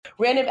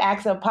Random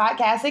Acts of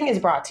Podcasting is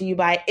brought to you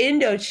by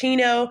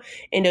Indochino.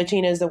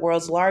 Indochino is the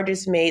world's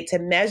largest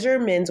made-to-measure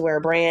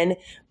menswear brand.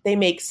 They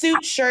make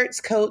suits, shirts,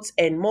 coats,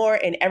 and more,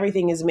 and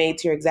everything is made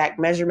to your exact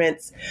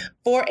measurements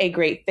for a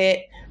great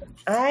fit.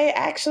 I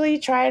actually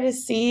try to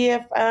see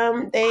if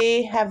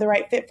they have the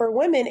right fit for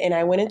women, and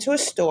I went into a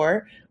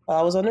store while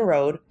I was on the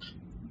road,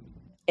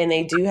 and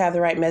they do have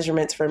the right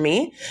measurements for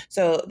me.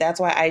 So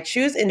that's why I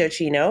choose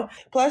Indochino.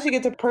 Plus, you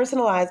get to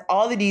personalize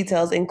all the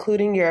details,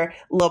 including your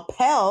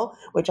lapel,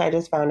 which I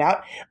just found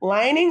out,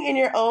 lining in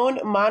your own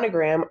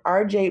monogram.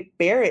 RJ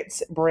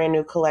Barrett's brand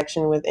new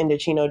collection with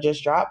Indochino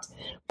just dropped.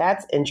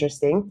 That's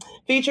interesting.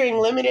 Featuring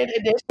limited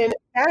edition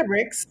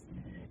fabrics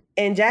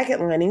and jacket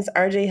linings,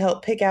 RJ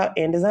helped pick out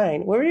and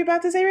design. What were you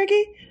about to say,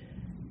 Ricky?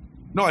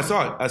 No, I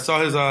saw it. I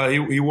saw his,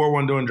 he wore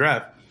one during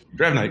draft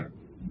night.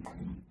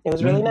 It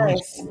was really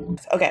nice.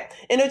 Okay.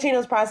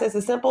 Indochino's process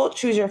is simple.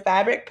 Choose your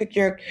fabric, pick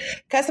your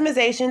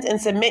customizations, and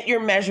submit your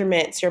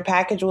measurements. Your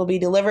package will be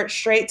delivered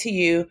straight to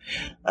you,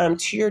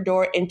 to your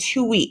door in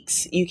 2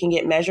 weeks. You can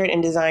get measured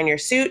and design your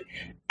suit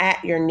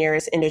at your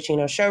nearest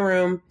Indochino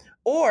showroom,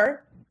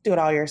 or do it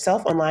all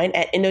yourself online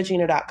at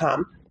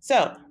Indochino.com.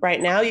 So right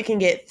now you can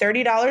get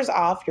 $30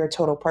 off your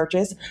total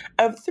purchase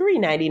of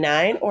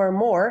 $3.99 or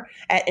more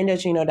at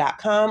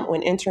Indochino.com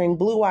when entering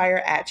Blue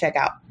Wire at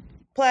checkout.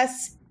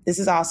 Plus, this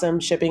is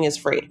awesome. Shipping is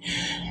free.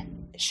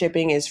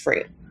 Shipping is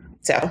free.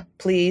 So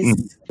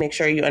please make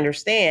sure you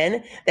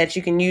understand that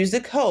you can use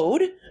the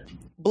code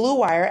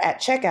BlueWire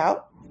at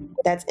checkout.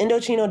 That's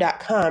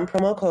Indochino.com,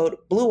 promo code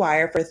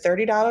BlueWire for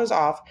 $30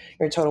 off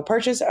your total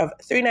purchase of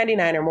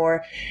 $3.99 or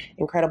more.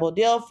 Incredible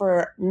deal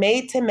for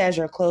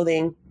made-to-measure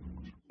clothing.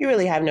 You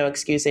really have no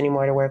excuse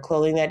anymore to wear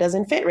clothing that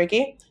doesn't fit,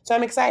 Ricky. So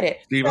I'm excited.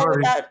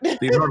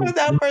 So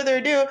without further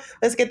ado,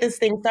 let's get this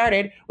thing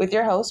started with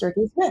your host,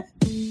 Ricky Smith.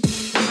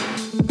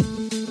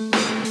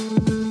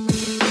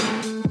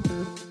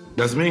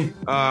 That's me.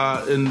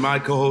 And my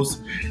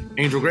co-host,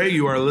 Angel Gray.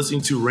 You are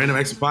listening to Random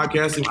Acts of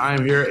Podcasting. I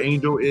am here.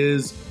 Angel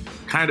is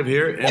kind of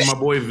here. And my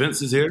boy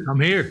Vince is here. I'm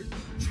here.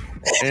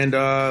 And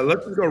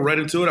let's just go right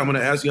into it. I'm going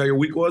to ask you how your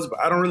week was, but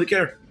I don't really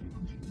care.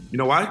 You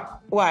know why?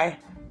 Why?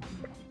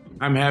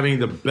 I'm having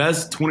the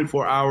best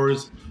 24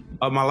 hours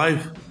of my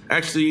life.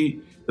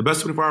 Actually, the best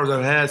 24 hours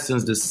I've had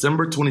since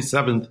December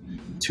 27th,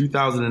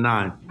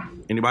 2009.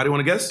 Anybody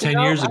want to guess? 10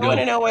 years ago. I want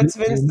to know what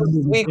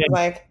Vince's week was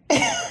like.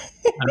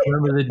 I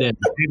remember the day.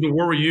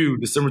 Where were you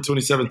December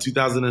 27th,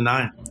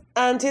 2009?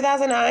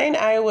 2009,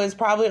 I was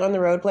probably on the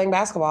road playing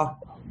basketball.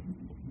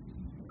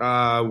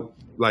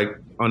 Like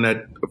on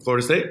that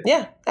Florida State?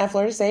 Yeah, at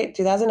Florida State,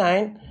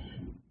 2009,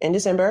 in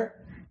December.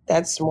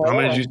 That's more. How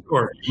many did you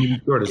score?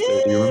 It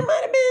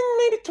might have been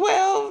maybe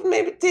 12,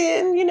 maybe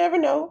 10. You never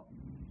know.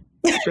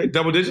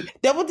 Double digits?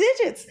 Double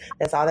digits.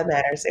 That's all that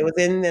matters. It was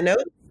in the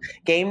notes,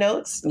 game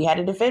notes. You had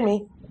to defend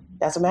me.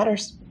 That's what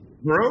matters.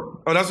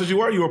 Bro? Oh, that's what you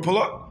were? You were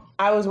pull-up?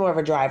 I was more of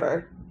a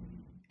driver.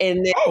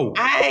 And then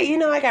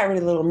I got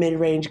really little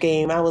mid-range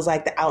game. I was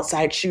like the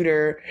outside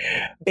shooter.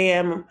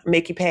 Bam,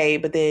 make you pay.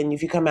 But then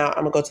if you come out,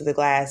 I'm going to go to the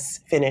glass,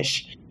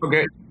 finish.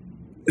 Okay.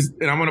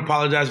 And I'm going to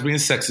apologize for being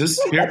sexist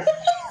here.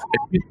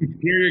 If you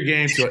compare your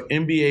game to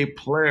an NBA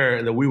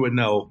player that we would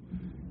know,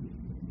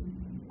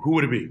 who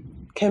would it be?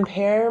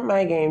 Compare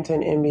my game to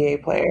an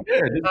NBA player. Yeah,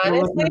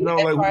 honestly, as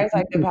far as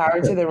like the power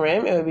to the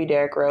rim, it would be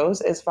Derrick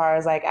Rose. As far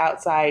as like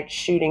outside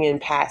shooting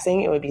and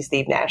passing, it would be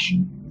Steve Nash.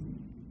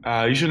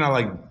 You should not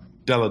like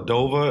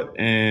Deladova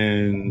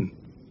and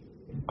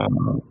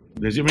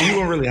you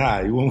weren't really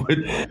high. You went with.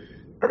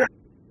 Okay.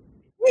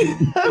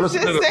 I'm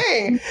just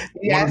saying.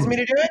 You asked me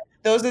to do it.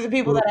 Those are the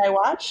people that I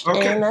watched,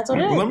 and that's what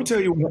it is. Well, let me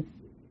tell you what.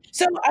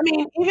 So, I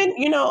mean,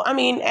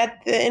 even,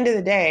 at the end of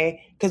the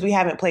day, because we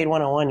haven't played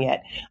one-on-one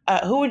yet,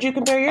 who would you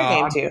compare your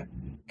game to?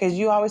 Because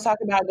you always talk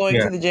about going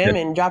to the gym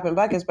and dropping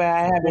buckets, but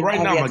I haven't. Well,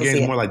 right now, my game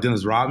is more like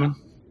Dennis Rodman.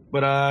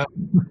 But,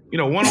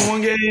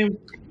 one-on-one game,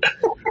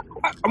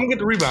 I'm going to get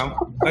the rebound.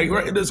 Like,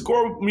 the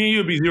score, me and you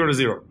would be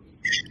 0-0.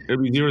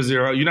 It'd be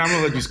 0-0. You know, I'm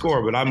going to let you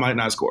score, but I might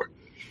not score.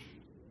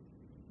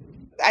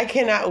 I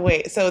cannot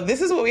wait. So this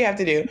is what we have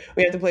to do.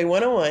 We have to play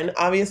one-on-one.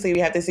 Obviously, we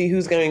have to see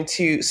who's going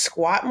to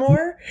squat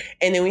more.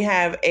 And then we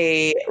have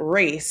a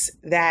race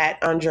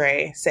that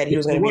Andre said he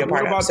was going to be a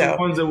part of. What about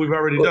the ones that we've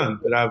already done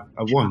that I've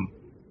won?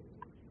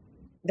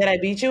 That I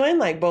beat you in,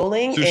 like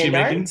bowling Sushi and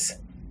making? darts?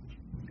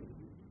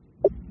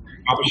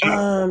 Papa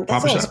Shot?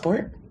 That's not a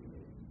sport.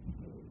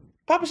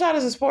 Papa Shot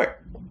is a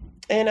sport.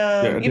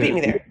 And you beat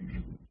me there.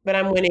 But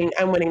I'm winning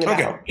the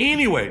battle.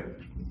 Anyway.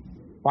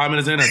 5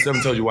 minutes in, I still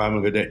haven't told you why I'm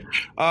having a good day.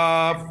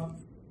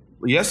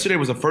 Yesterday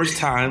was the first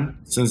time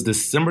since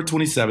December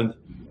 27th,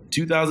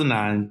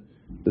 2009,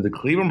 that the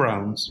Cleveland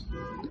Browns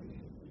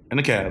and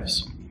the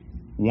Cavs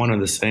won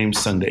on the same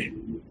Sunday.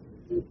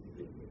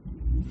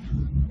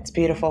 It's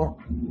beautiful.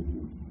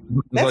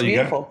 That's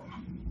beautiful.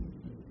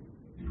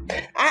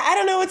 I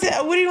don't know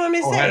what do you want me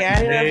to say? I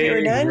didn't know if you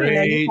were done.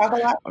 Great, you talk a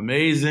lot.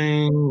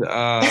 Amazing.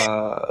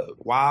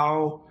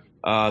 Wow.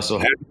 So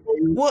happy.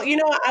 Well,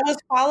 I was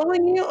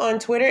following you on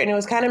Twitter, and it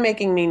was kind of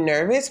making me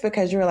nervous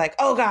because you were like,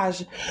 oh,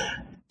 gosh,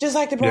 just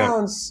like the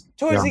Browns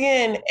towards the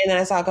end. And then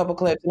I saw a couple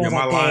clips. And I was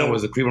my like, line dang.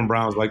 was the Cleveland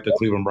Browns like the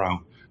Cleveland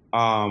Brown.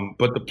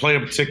 But the play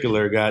in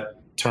particular got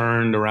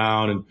turned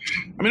around, and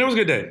I mean, it was a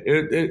good day.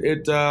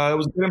 It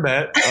was good and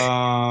bad.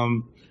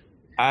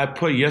 I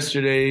put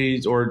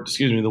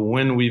the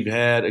win we've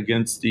had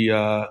against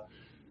the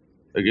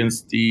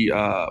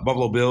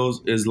Buffalo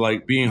Bills is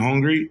like being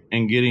hungry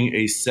and getting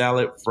a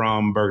salad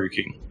from Burger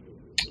King.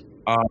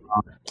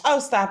 Oh,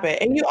 stop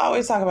it. And you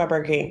always talk about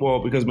Burger King.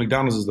 Well, because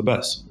McDonald's is the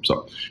best.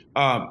 So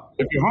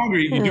if you're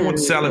hungry, you do want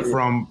salad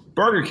from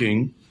Burger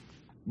King,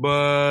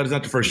 but it's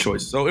not the first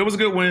choice. So it was a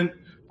good win.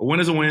 A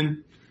win is a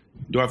win.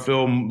 Do I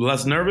feel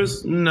less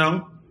nervous?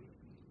 No.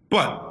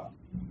 But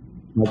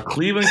the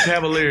Cleveland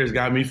Cavaliers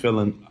got me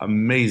feeling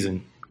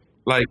amazing.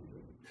 Like,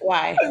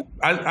 why?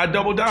 I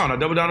doubled down. I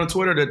doubled down on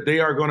Twitter that they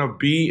are going to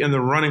be in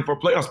the running for a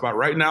playoff spot.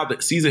 Right now,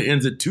 the season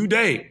ends at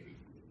today.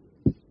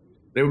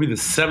 They will be the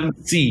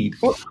 7th seed.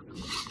 Well,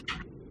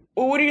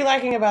 what are you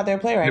liking about their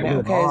play right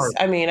now? Because,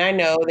 I mean, I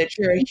know that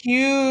you're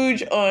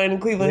huge on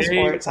Cleveland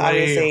sports,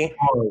 obviously.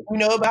 You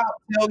know about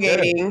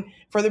tailgating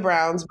for the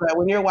Browns, but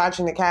when you're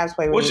watching the Cavs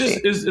play, which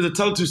is a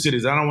tale of two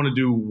cities. I don't want to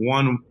do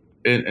one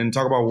and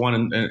talk about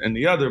one and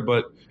the other,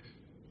 but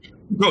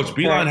Coach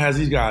Beeline has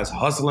these guys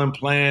hustling,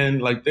 playing.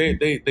 Like,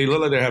 they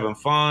look like they're having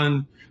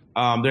fun.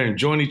 They're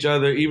enjoying each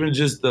other. Even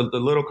just the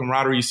little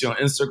camaraderie you see on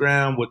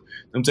Instagram with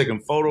them taking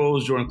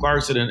photos, Jordan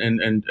Clarkson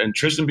and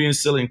Tristan being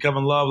silly and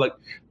Kevin Love. Like,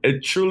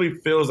 it truly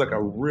feels like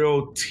a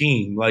real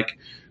team, like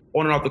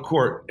on and off the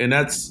court. And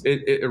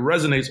it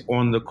resonates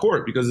on the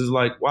court because it's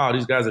like, wow,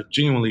 these guys are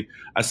genuinely.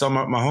 I saw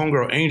my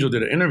homegirl Angel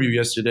did an interview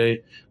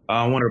yesterday,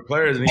 one of her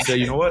players, and he said,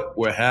 you know what?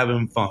 We're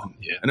having fun.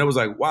 Yeah. And it was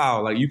like,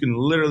 wow, like you can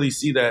literally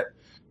see that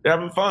they're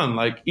having fun.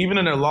 Like, even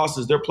in their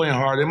losses, they're playing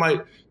hard. They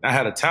might not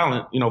have a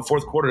talent,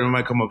 fourth quarter, they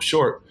might come up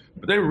short,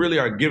 but they really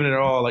are giving it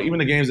all. Like, even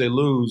the games they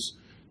lose,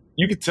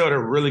 you can tell they're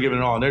really giving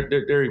it all. And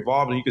they're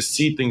evolving. You can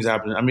see things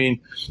happening. I mean,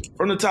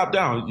 from the top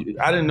down,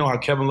 I didn't know how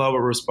Kevin Love would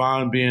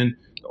respond being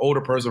the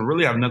older person,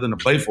 really have nothing to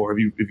play for. If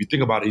you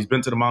think about it, he's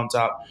been to the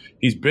mountaintop.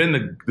 He's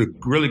been the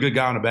really good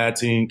guy on a bad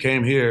team,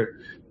 came here,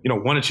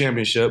 won a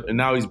championship, and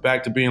now he's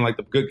back to being like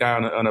the good guy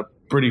on a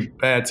pretty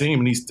bad team,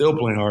 and he's still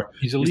playing hard.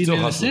 He's leading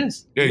in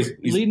assists. Yeah,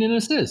 he's leading in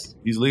assists.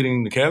 He's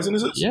leading the Cavs in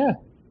assists? Yeah.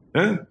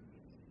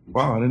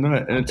 Wow, I didn't know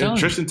that. And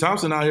Tristan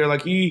Thompson out here,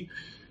 like, he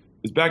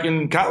is back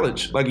in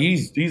college. Like,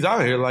 he's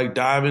out here, like,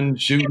 diving,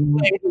 shooting,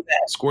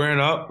 squaring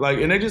up. Like,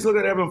 and they just look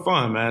at having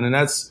fun, man. And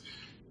that's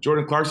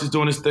Jordan Clarkson's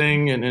doing his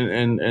thing,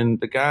 and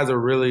the guys are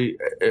really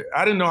 –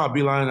 I didn't know how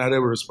Beeline, how they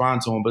would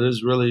respond to him, but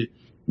it's really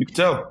 – you can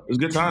tell. It's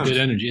good times. Good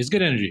energy. It's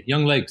good energy.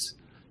 Young legs.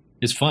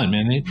 It's fun,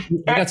 man. They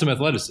got some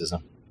athleticism.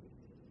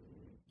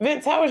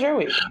 Vince, how was your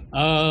week?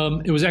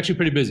 It was actually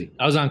pretty busy.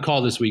 I was on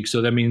call this week,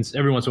 so that means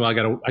every once in a while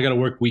I got to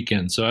work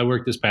weekends. So I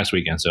worked this past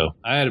weekend. So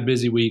I had a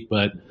busy week,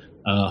 but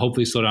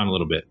hopefully slow down a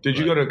little bit. Did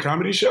you go to a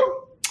comedy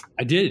show?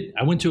 I did.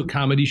 I went to a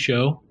comedy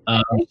show.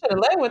 You should have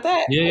led with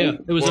that. Yeah.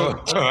 It was.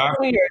 I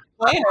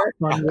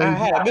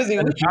had a busy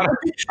week.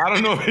 I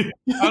don't know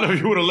if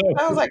you would have led.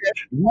 I was like,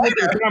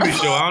 a comedy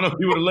show. I don't know if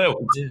you would have led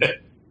with that.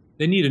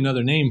 They need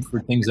another name for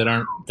things that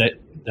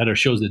are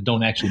shows that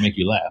don't actually make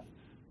you laugh.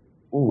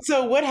 Ooh.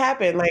 So what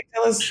happened? Like,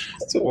 tell us.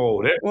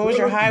 What was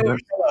your high?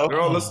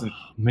 They're all listening.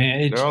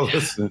 Man, they're all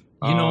listening.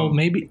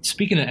 Maybe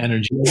speaking of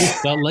energy, it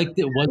felt like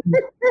the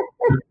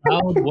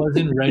crowd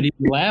wasn't ready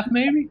to laugh.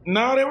 Maybe.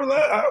 No, they were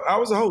laughing. I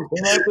was a host.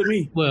 They laughed at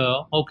me.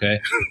 Well, okay.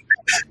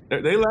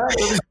 They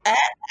laughed at me. At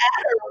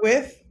or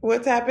with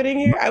what's happening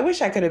here? I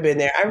wish I could have been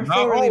there. I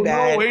feel really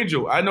bad. No,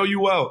 Angel, I know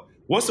you well.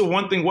 What's the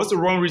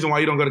wrong reason why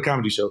you don't go to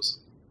comedy shows?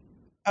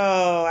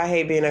 Oh, I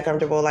hate being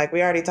uncomfortable. Like, we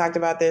already talked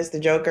about this. The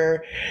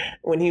Joker,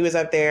 when he was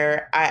up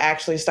there, I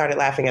actually started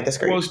laughing at the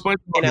screen. Well,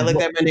 and I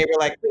looked at my neighbor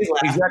like, please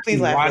laugh. Exactly.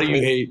 Please laugh. Why do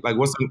you hate? Like,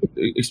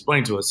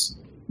 explain to us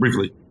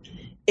briefly.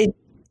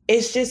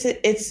 It's just,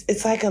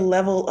 it's like a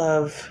level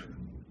of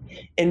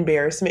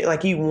embarrassment.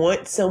 Like, you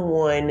want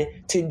someone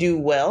to do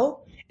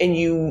well and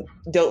you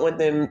don't want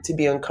them to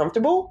be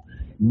uncomfortable.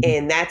 Mm-hmm.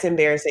 And that's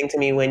embarrassing to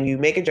me when you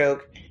make a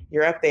joke,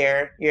 you're up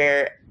there,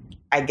 you're,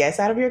 I guess,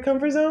 out of your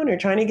comfort zone or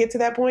trying to get to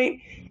that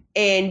point,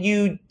 and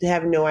you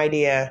have no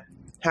idea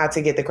how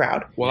to get the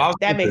crowd. Well,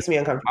 that makes me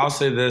uncomfortable. I'll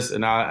say this,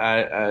 and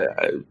I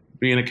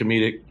being a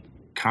comedic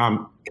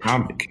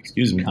comic,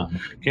 excuse me,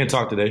 can't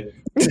talk today,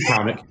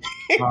 comic.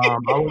 I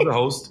was a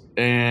host,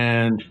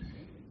 and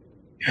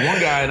one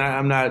guy, and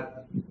I'm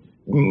not,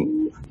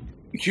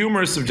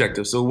 humor is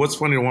subjective, so what's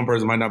funny to one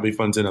person might not be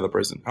fun to another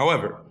person.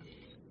 However,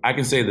 I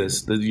can say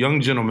this, the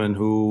young gentleman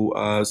who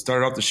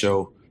started off the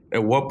show,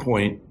 at what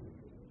point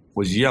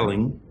was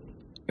yelling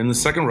in the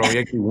second row. He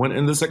actually went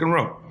in the second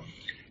row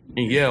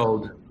and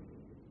yelled,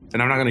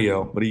 and I'm not going to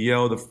yell, but he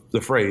yelled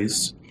the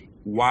phrase,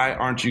 "Why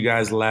aren't you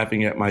guys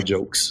laughing at my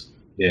jokes?"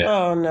 Yeah.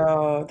 Oh,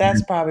 no.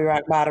 That's probably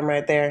rock bottom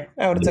right there.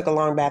 I would have took a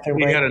long bathroom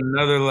break. He had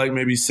another,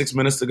 maybe 6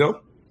 minutes to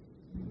go.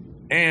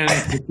 And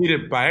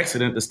proceeded by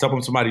accident to step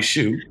on somebody's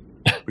shoe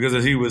because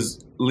as he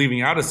was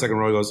leaving out of the second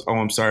row, he goes, "Oh,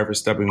 I'm sorry for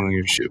stepping on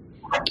your shoe."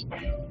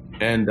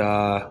 And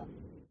oh,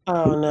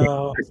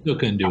 no. I still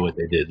couldn't do what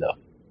they did, though.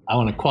 I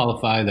want to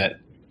qualify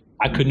that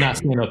I could not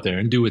stand up there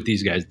and do what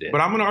these guys did.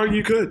 But I'm going to argue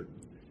you could.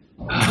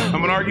 I'm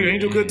going to argue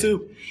Angel could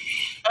too.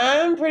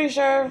 I'm pretty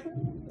sure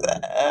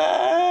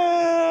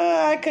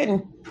I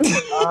couldn't.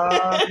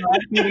 I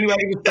think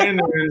anybody can stand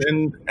there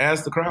and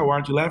ask the crowd, why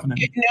aren't you laughing at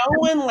me? If no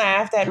one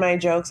laughed at my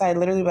jokes, I'd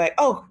literally be like,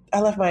 oh,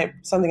 I left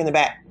something in the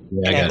back.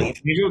 Yeah, and I I'd got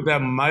leave. Angel,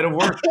 that might have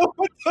worked.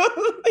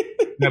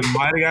 That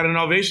might have got an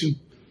ovation.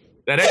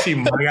 That actually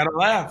might have got a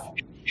laugh.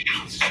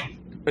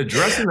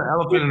 Addressing the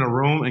elephant in the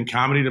room in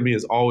comedy to me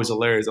is always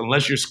hilarious,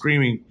 unless you're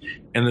screaming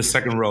in the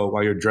second row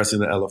while you're addressing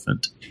the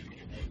elephant.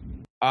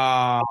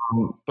 But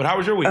how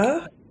was your week?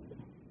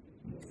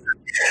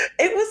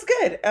 It was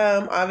good.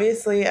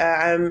 Obviously,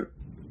 I'm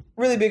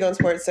really big on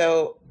sports,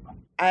 so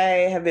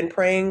I have been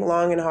praying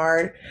long and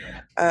hard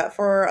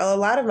for a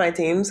lot of my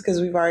teams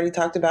because we've already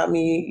talked about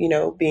me,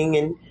 being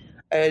in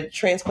a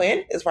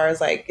transplant as far as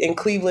like in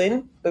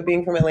Cleveland, but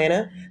being from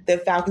Atlanta. The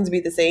Falcons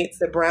beat the Saints.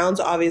 The Browns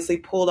obviously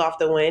pulled off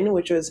the win,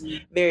 which was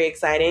very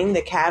exciting.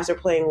 The Cavs are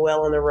playing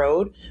well on the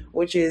road,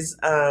 which is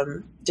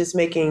just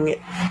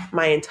making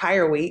my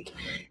entire week.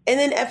 And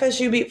then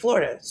FSU beat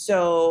Florida.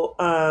 So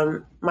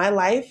my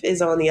life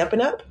is on the up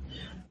and up.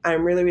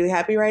 I'm really, really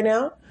happy right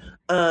now.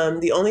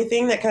 The only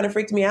thing that kind of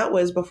freaked me out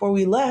was before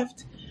we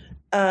left,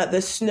 the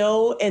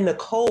snow and the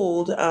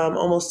cold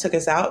almost took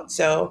us out.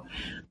 So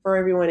for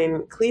everyone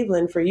in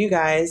Cleveland, for you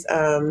guys,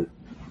 I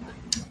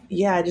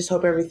just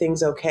hope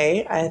everything's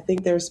okay. I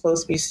think there's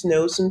supposed to be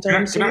snow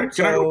sometime soon.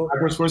 Can I go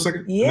backwards for a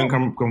second? Yeah. And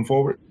then come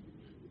forward.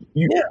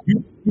 You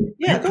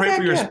pray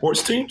for your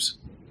sports teams?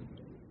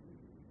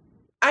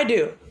 I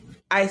do.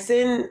 I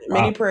send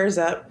many prayers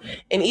up,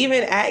 and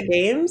even at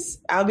games,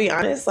 I'll be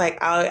honest.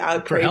 Like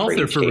I'll pray for health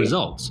for or for game.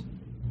 results.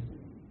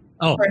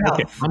 Oh, for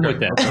okay. health.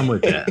 I'm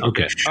with that.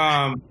 Okay.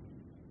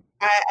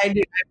 I do.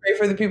 I pray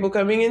for the people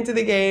coming into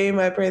the game.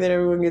 I pray that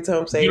everyone gets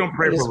home safe. You don't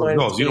pray for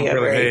results. You don't pray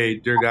like, hey,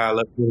 dear God,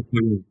 let's go. I don't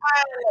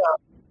know.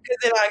 Because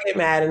then I get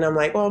mad and I'm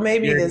like, well,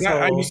 maybe this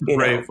whole. I used to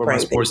pray for my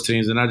sports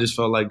teams, and I just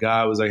felt like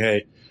God was like,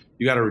 hey,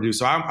 you got to reduce.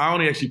 So I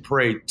only actually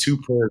prayed 2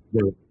 prayers a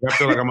day. I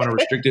feel like I'm on a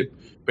restricted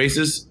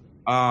basis.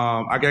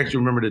 I can actually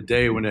remember the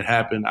day when it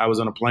happened. I was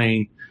on a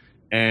plane,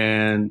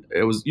 and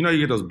it was, you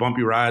get those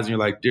bumpy rides, and you're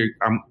like, dear,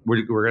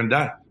 we're gonna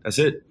die. That's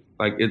it.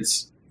 Like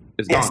it's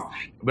gone.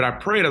 But I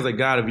prayed. I was like,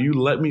 God, if you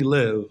let me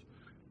live,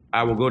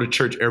 I will go to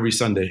church every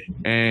Sunday.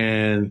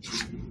 And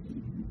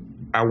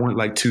I went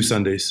like 2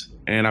 Sundays.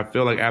 And I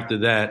feel like after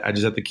that, I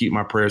just have to keep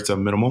my prayers to a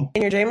minimum.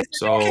 In your Jameson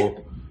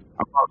jacket?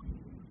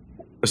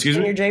 Excuse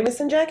me? In your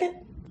Jameson jacket?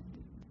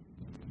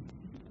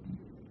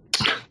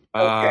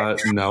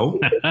 No,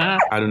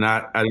 I do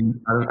not. I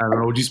don't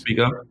know what you speak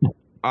of.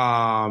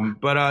 I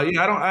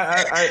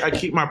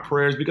keep my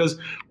prayers because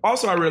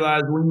also I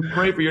realize when you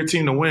pray for your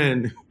team to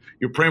win,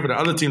 you're praying for the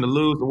other team to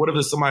lose. Or what if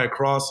there's somebody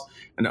across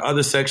in the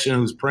other section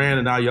who's praying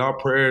and now y'all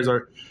prayers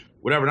are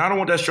whatever. And I don't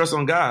want that stress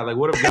on God. Like,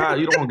 what if God,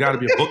 you don't want God to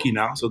be a bookie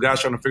now. So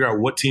God's trying to figure out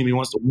what team he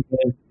wants to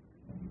win.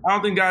 I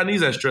don't think God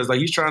needs that stress. Like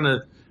he's trying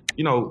to,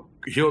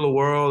 heal the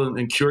world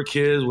and cure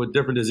kids with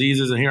different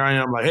diseases. And here I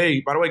am like,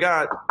 hey, by the way,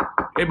 God,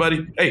 hey,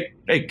 buddy, hey,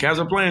 Cavs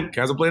are playing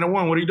at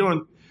 1. What are you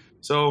doing?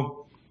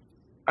 So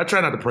I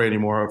try not to pray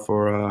anymore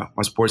for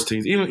my sports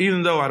teams,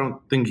 even though I don't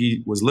think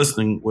he was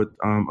listening with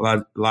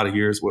a lot of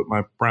years with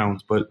my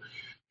Browns. But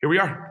here we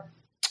are.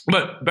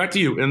 But back to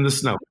you in the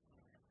snow.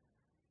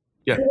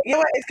 Yeah.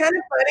 It's kind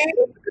of funny.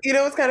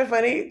 It's kind of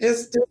funny.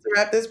 Just to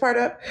wrap this part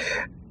up.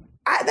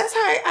 That's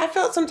how I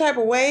felt some type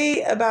of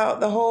way about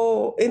the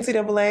whole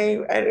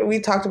NCAA. We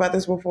talked about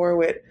this before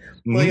with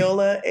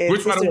Loyola and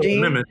Which Sister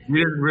Jean. We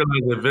didn't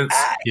realize that Vince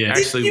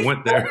actually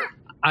went there.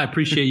 I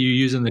appreciate you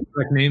using the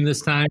correct name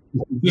this time.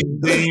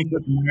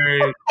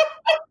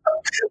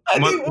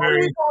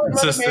 Mary,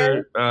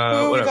 sister.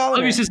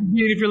 Love you, Sister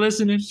Jean, if you're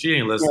listening. She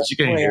ain't listening. She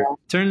can't hear.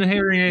 Turn the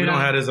hearing aid on. We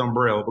don't have this on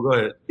Braille, but go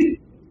ahead.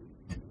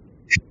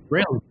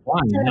 Braille is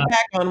fine. Turn it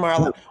back on,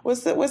 Marla.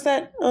 What's that? What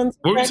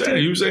were you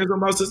saying? You were saying something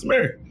about Sister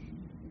Mary.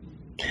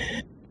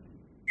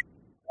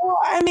 Well,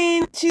 I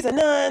mean, she's a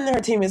nun. Her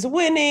team is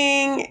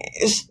winning.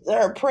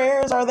 Her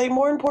prayers, are they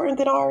more important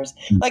than ours?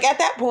 Like at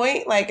that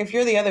point, like if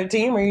you're the other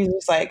team, are you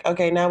just like,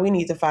 okay, now we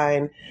need to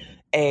find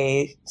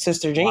a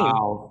Sister Jean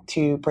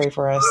to pray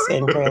for us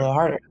and pray a little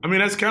harder? I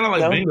mean, that's kind of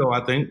like bingo,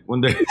 I think. When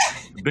they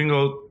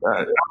bingo.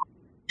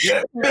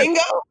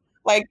 Bingo?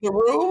 Like the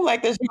room,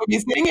 like that she would be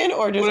singing,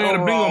 or just they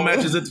had bingo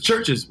matches at the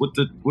churches with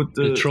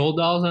the troll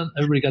dolls on.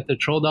 Everybody got their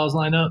troll dolls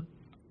lined up.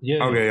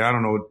 Yeah. Okay, I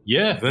don't know.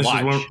 Yeah. Vince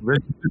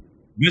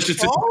just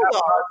took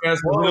the podcast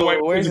Whoa,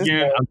 white where's boys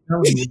again. I'm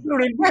telling you.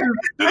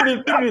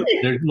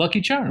 They're Lucky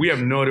Charms. We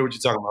have no idea what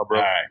you're talking about, bro.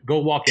 All right, go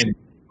walk in.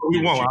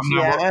 We won't. I'm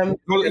not.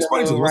 No,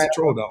 explain to us. What's a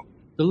troll doll?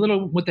 The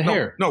little with the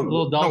hair. No, the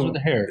little dolls with the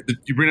hair.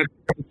 You bring it.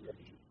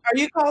 Are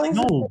you calling?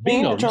 No,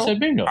 bingo. You said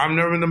bingo. I've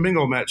never been in a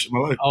bingo match in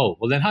my life. Oh,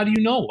 well then how do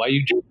you know? Why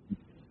you?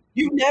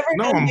 You've never?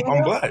 No, I'm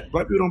black.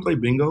 Black people don't play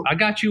bingo. I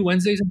got you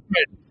Wednesdays and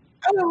Fridays.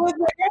 I know with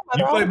my grandmother.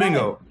 You play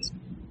bingo.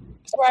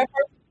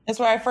 That's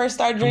where I first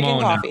started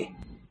drinking coffee,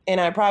 and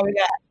I probably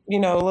got a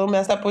little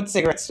messed up with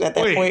cigarettes at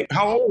that point.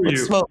 How old were you?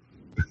 Smoke.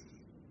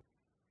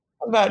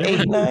 About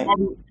 8, 9.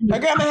 My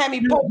grandma had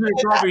me poke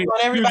on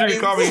everybody's.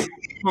 Coffee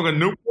smoking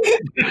Newport.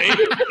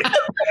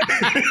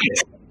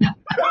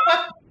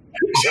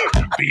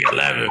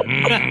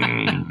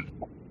 B11.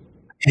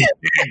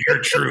 You're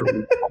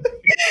true.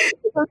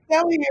 I'm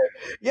telling you.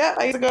 Yeah,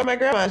 I used to go to my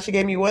grandma. She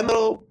gave me one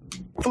little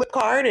flip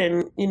card,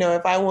 and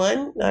if I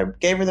won, I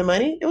gave her the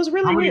money. It was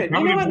really weird.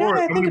 How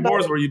many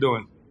boards were you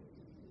doing?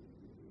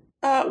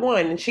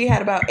 1, and she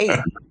had about 8,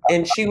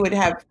 and she would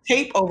have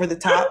tape over the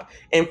top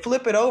and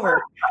flip it over,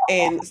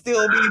 and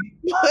still be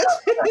I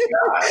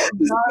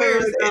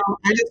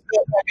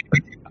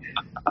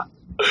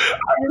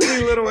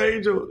see little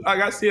Angel.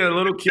 I see a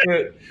little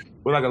kid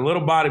with like a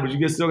little body, but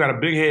you still got a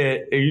big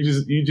head, and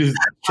you just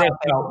check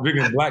out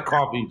drinking black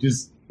coffee.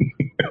 Just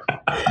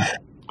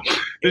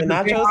the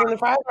nachos and the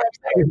fries.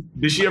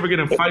 Did she ever get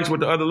in fights with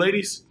the other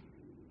ladies?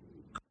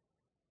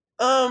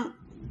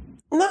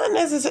 Not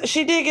necessarily.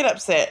 She did get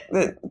upset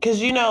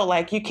because you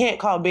can't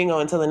call bingo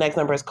until the next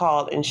number is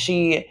called, and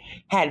she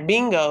had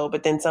bingo,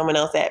 but then someone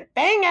else said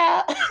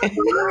bango,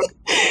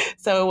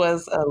 so it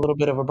was a little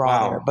bit of a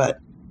brawl there. But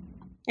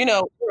we're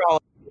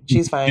all.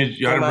 She's fine.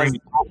 You gotta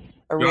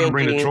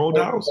bring the troll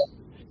dolls.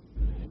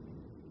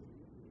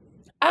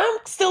 I'm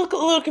still a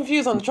little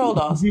confused on the troll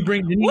dolls. Did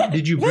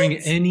you bring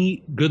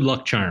any good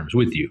luck charms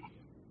with you?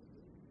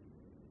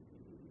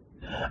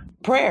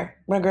 Prayer.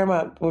 My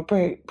grandma would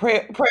pray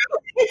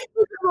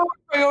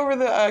over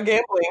the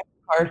gambling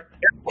card.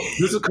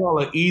 This is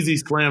called an easy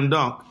slam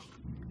dunk.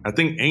 I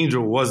think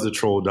Angel was the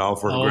troll doll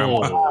for her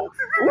grandma.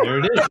 There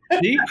it is.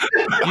 See? You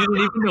didn't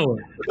even know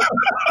it.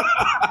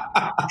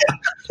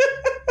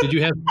 Did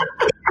you have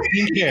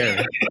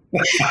skincare?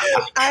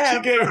 I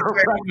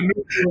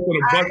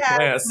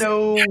have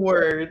no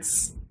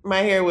words. My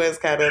hair was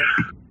kind of...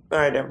 All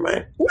right, never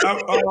mind. I'm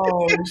about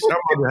to have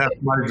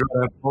somebody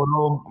draw that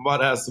photo. I'm about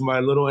to have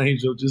somebody, little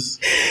Angel,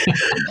 just,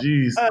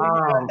 jeez.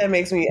 That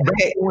makes me,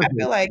 okay, I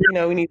feel like,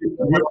 we need to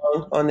go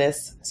along on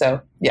this.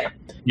 So, yeah.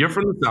 You're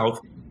from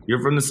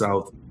the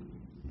South.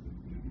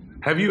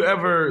 Have you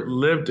ever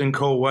lived in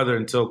cold weather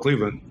until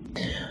Cleveland?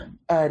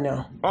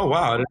 No. Oh,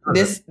 wow.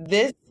 This,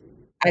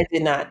 I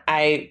did not.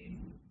 I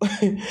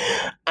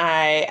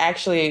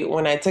actually,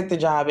 when I took the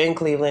job in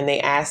Cleveland, they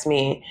asked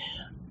me,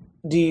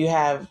 do you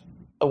have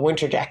a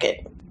winter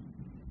jacket,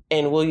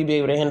 and will you be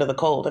able to handle the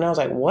cold? And I was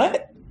like,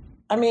 what?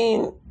 I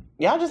mean,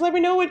 y'all just let me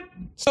know what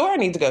store I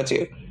need to go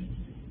to.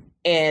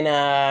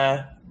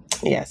 And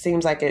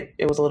seems like it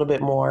was a little bit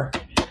more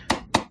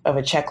of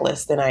a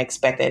checklist than I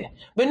expected.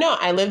 But no,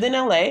 I lived in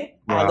LA. Wow.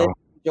 I lived in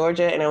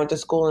Georgia, and I went to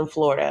school in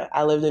Florida.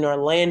 I lived in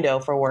Orlando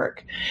for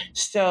work.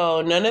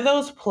 So none of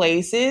those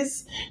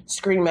places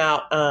scream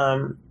out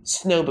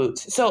snow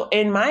boots. So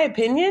in my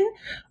opinion,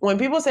 when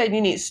people said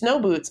you need snow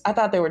boots, I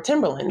thought they were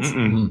Timberlands.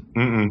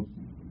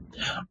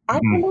 Are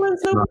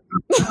Timberlands snow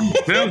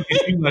boots?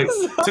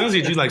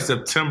 Sounds like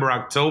September,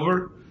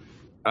 October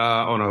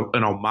on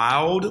a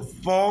mild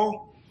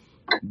fall.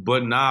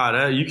 But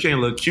nah, you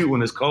can't look cute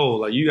when it's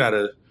cold. Like you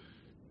gotta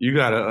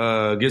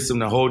get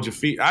something to hold your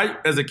feet.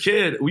 As a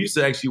kid, we used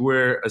to actually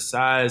wear a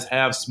size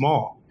half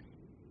small.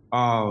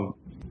 And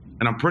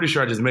I'm pretty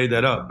sure I just made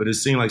that up, but it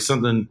seemed like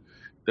something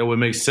that would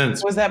make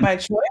sense. Was that by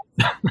choice?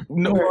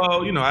 No,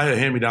 well, I had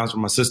hand-me-downs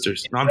from my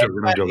sisters. No, I'm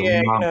joking.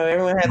 Yeah,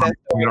 everyone had that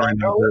story.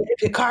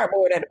 Your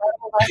cardboard at the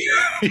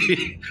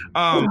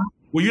bottom.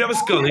 Well, you have a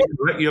Scully,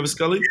 right? You have a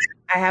Scully?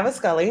 I have a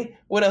Scully.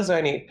 What else do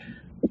I need?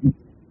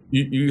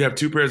 You have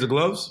 2 pairs of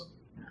gloves?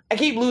 I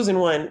keep losing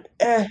one.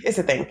 It's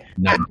a thing.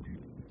 No.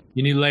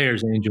 You need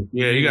layers, Angel.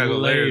 Yeah, you gotta go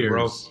layers,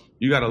 bro.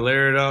 You gotta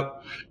layer it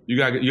up. You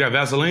got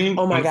Vaseline.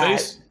 Oh my on the God!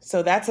 face?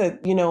 So that's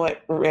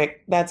what,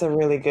 Rick? That's a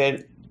really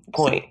good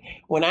point.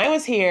 When I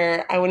was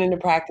here, I went into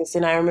practice,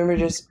 and I remember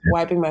just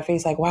wiping my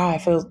face, like, wow, I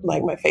feel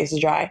like my face is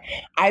dry.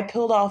 I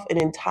peeled off an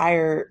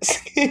entire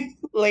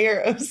layer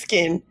of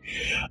skin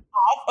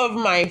off of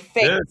my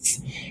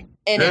face,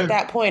 and at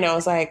that point, I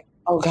was like,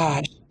 oh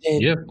gosh,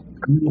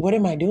 what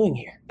am I doing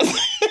here?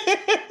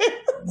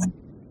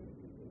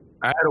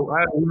 I had a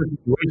weird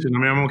situation. I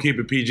mean, I'm gonna keep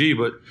it PG,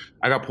 but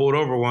I got pulled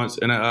over once,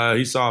 and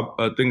he saw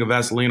a thing of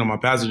Vaseline on my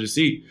passenger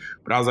seat.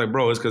 But I was like,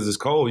 bro, it's because it's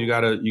cold. You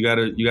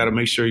gotta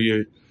make sure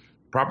you're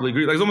properly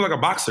greased. Like it's almost like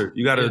a boxer.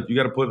 You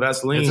gotta put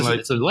Vaseline.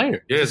 It's a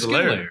layer. Yeah, it's a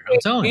layer. I'm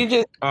telling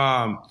you.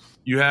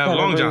 You have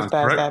long johns,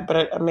 correct? That,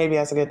 but maybe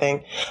that's a good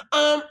thing.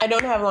 I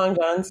don't have long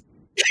johns.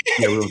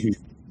 Yeah, we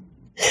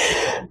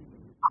don't.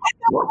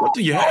 What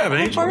do you have,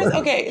 Angel? First,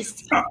 okay.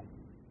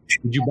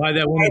 Did you buy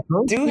that winter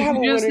coat? I do have a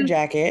winter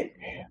jacket.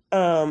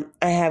 I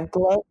have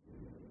gloves.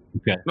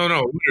 Okay. No,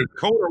 winter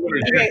coat or winter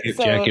jacket? Okay,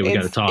 so jacket, we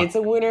got to talk. It's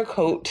a winter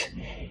coat.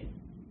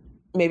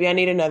 Maybe I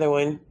need another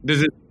one.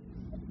 Does it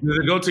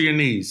go to your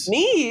knees?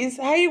 Knees?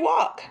 How you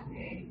walk?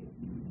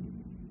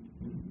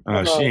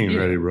 She ain't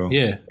ready, bro.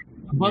 Yeah.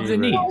 Above the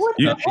knees.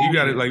 You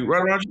got it like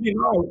right around your knees.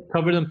 No.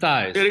 Cover them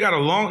thighs. Yeah, they got a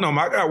long. No,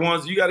 I got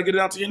ones. You got to get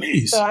it out to your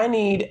knees. So I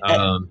need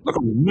look,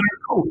 a winter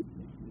coat.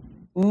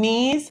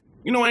 Knees.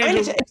 You know,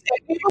 Angel.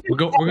 We're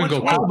gonna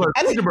go.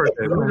 When's your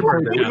birthday? We're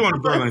going to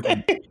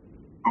Burlington.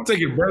 I'm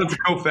taking brother to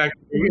coat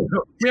factory.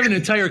 We have an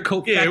entire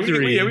coat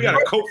factory. We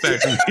got a coat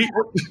factory.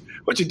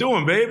 What you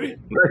doing, baby?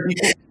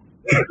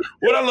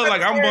 What I look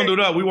like? I'm bundled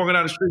up. We walking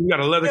down the street. We got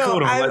a leather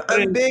coat on.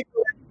 I'm big.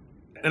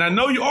 And I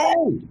know you.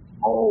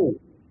 Oh,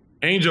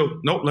 Angel.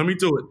 Nope. Let me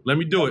do it.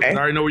 Okay. I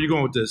already know where you're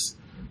going with this.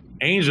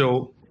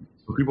 Angel,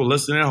 for people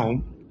listening at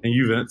home and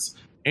you, Vince,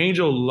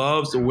 Angel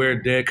loves to wear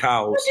dead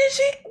cows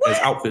as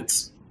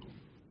outfits.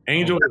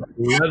 Angel is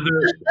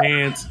leather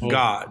pants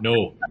god.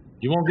 No.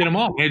 You won't get them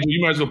off. Angel,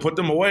 you might as well put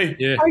them away.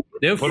 Yeah.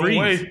 They'll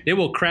freeze. They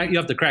will crack. You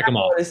have to crack them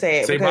off. I want to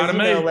say it because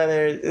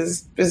leather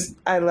is just,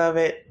 I love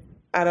it.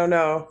 I don't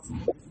know.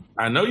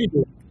 I know you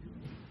do.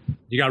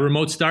 You got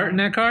remote start in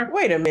that car?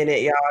 Wait a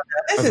minute, y'all.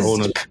 This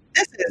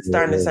is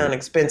starting to sound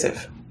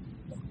expensive.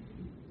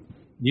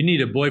 You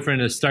need a boyfriend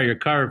to start your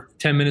car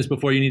 10 minutes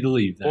before you need to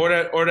leave. Then.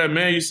 Or that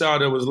man you saw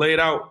that was laid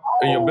out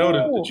in your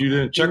building that you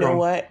didn't check on. You know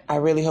what? I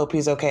really hope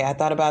he's okay. I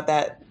thought about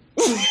that.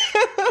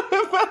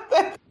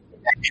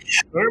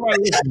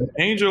 Everybody listen,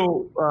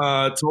 Angel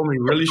told me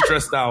really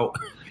stressed out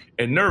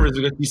and nervous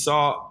because he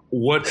saw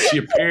what she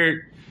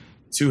appeared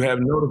to have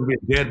noticed to be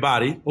a dead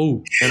body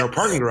in her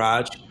parking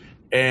garage,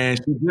 and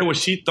she did what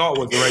she thought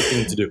was the right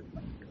thing to do.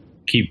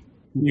 He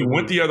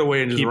went the other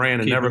way and just ran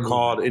and never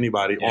called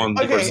anybody on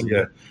the person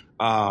yet.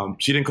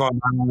 She didn't call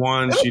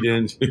 911. She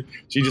didn't.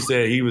 She just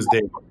said he was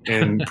dead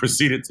and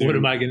proceeded to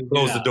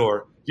close the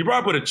door. You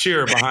probably put a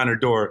chair behind her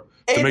door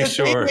to make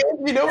sure.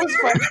 You know what's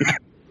funny?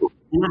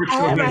 I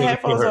have my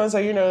headphones on,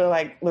 so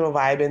like little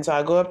vibing. So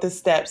I go up the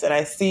steps and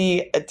I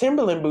see a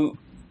Timberland boot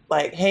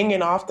like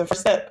hanging off the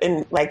first step,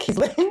 and like he's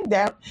laying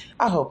down.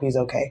 I hope he's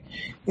okay.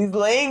 He's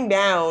laying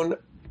down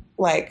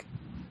like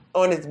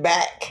on his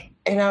back,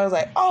 and I was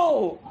like,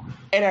 oh.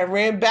 And I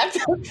ran back to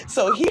him.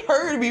 So he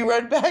heard me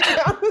run back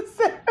down the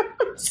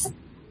steps.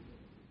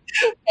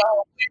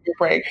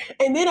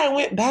 And then I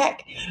went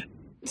back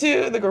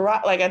to the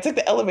garage. Like I took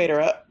the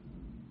elevator up.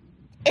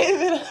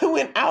 And then I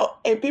went out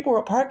and people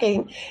were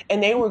parking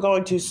and they were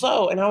going too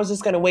slow. And I was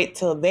just going to wait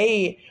till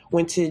they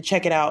went to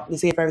check it out to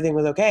see if everything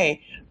was okay.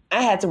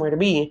 I had somewhere to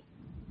be.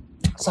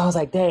 So I was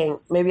like, dang,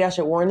 maybe I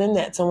should warn them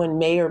that someone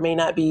may or may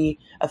not be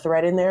a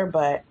threat in there.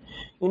 But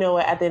you know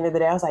what? At the end of the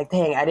day, I was like,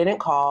 dang, I didn't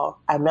call.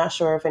 I'm not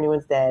sure if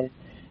anyone's dead,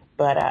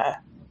 but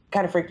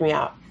kind of freaked me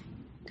out.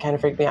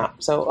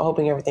 So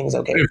hoping everything's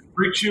okay. It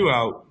freaked you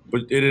out,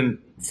 but it didn't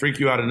freak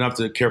you out enough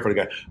to care for the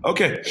guy.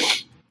 Okay.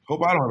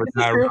 Hope I don't have a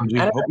guy around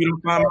you. Hope you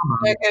don't find I'm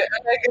not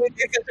good at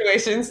these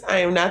situations. I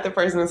am not the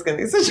person that's good at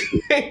these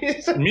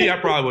situations. Me, I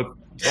probably would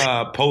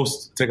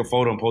take a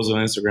photo and post it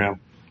on Instagram.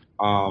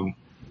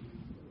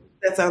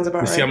 That sounds about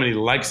right. See how many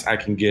likes I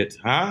can get. See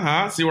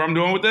where I'm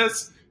doing with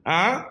this?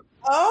 Interesting.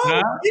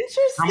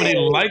 How many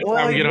likes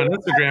I can get on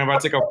Instagram if I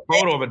take a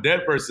photo of a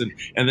dead person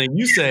and then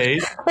you say...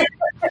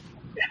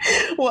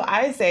 Well,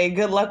 I say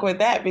good luck with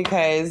that,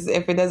 because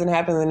if it doesn't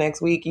happen the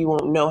next week, you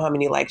won't know how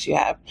many likes you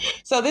have.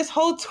 So this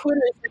whole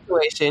Twitter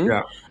situation,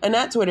 and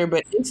not Twitter,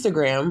 but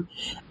Instagram,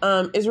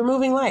 is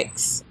removing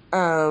likes.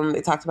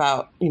 It talks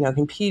about,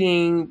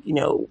 competing,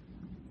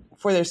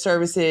 for their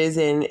services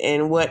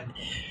and what,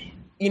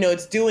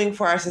 it's doing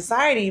for our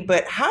society.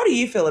 But how do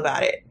you feel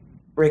about it,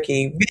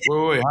 Ricky?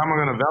 Wait, how am I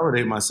going to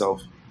validate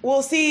myself?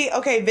 Well, see,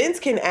 okay, Vince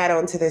can add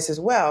on to this as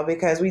well,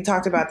 because we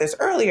talked about this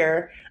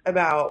earlier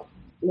about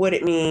what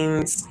it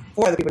means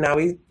for other people. Now,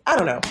 I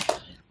don't know.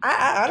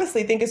 I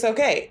honestly think it's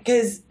okay,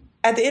 because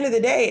at the end of the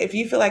day, if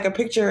you feel like a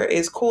picture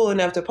is cool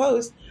enough to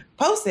post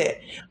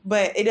it,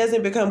 but it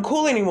doesn't become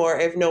cool anymore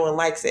if no one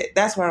likes it.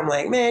 That's where I'm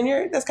like,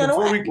 man, that's kind of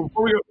whack.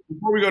 Before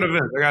we go to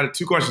Vince, I got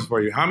 2 questions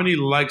for you. How many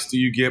likes do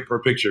you get per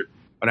picture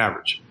on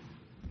average?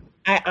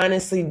 I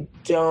honestly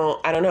don't.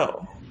 I don't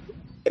know.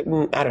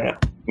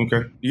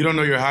 Okay. You don't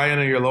know your high end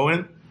and your low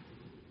end?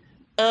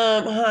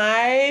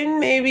 High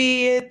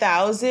maybe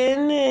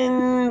 1,000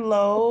 and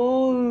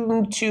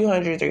low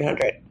 200,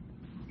 300.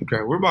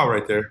 Okay, we're about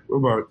right there.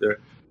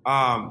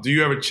 Do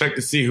you ever check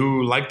to see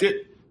who liked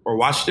it or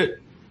watched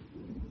it?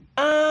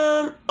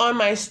 On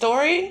my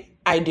story,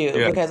 I do,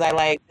 because I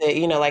like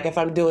to, like if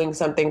I'm doing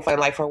something fun,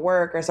 like for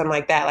work or something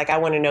like that, like I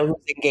want to know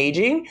who's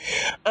engaging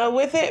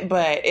with it,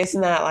 but it's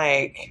not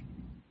like,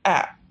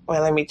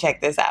 well, let me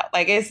check this out.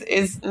 Like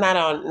it's not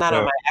on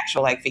my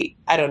actual feed.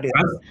 I don't do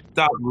that. I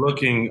stopped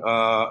looking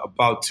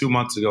about 2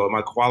 months ago, and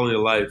my quality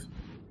of life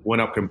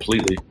went up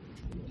completely.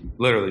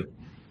 Literally,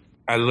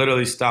 I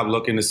literally stopped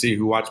looking to see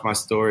who watched my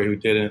story, who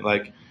didn't.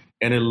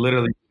 And it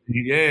literally,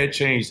 it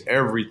changed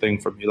everything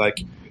for me.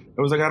 It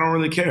was like I don't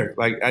really care.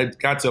 I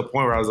got to a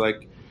point where I was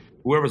like,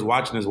 whoever's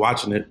watching is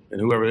watching it, and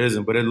whoever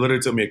isn't. But it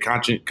literally took me a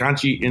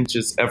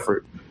conscientious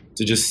effort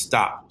to just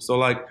stop. So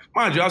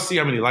mind you, I'll see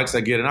how many likes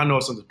I get, and I know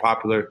if something's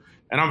popular,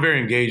 and I'm very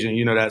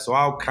engaging, that. So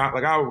I'll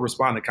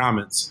respond to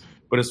comments.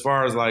 But as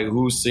far as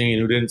who's seen,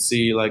 who didn't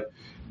see,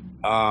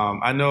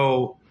 I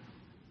know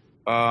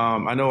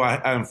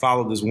I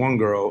unfollowed this one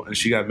girl, and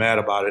she got mad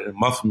about it and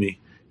muffed me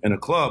in a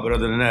club. But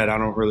other than that, I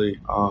don't really.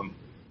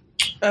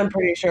 I'm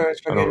pretty sure it's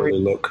for I don't really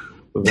look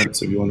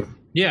events if you want to.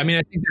 Yeah, I mean,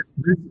 I think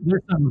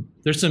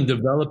there's some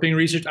developing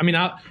research. I mean,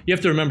 you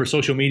have to remember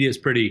social media is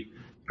pretty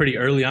pretty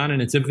early on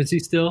in its infancy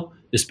still,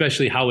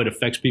 especially how it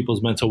affects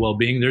people's mental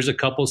well-being. There's a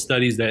couple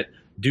studies that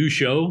do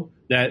show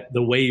that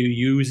the way you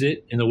use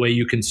it and the way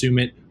you consume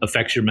it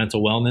affects your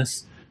mental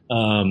wellness.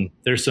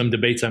 There's some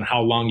debates on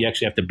how long you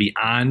actually have to be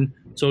on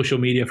social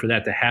media for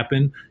that to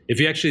happen. If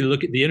you actually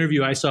look at the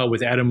interview I saw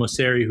with Adam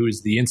Mosseri,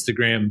 who's the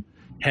Instagram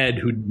head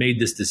who made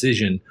this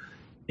decision,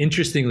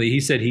 interestingly, he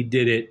said he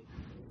did it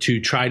to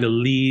try to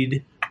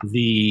lead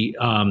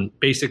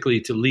basically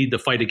to lead the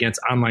fight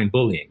against online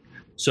bullying.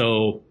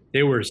 So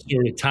they were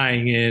sort of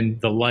tying in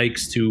the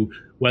likes to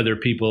whether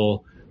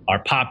people are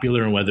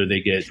popular and whether they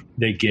get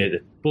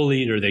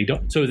bullied or they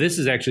don't. So this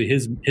is actually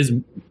his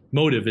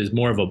motive is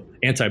more of a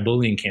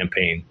anti-bullying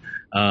campaign.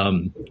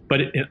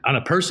 But on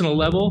a personal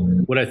level,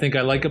 what I think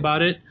I like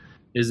about it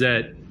is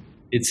that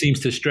it seems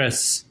to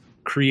stress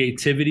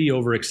creativity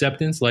over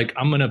acceptance. Like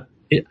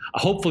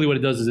hopefully what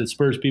it does is it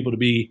spurs people to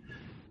be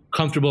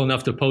comfortable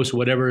enough to post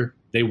whatever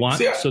they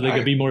want, so they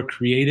can be more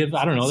creative.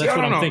 I don't know. That's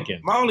what I'm thinking.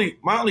 My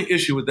only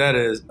issue with that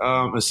is,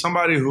 as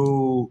somebody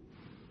who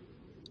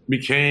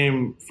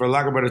became, for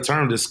lack of a better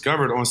term,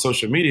 discovered on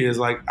social media, is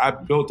like I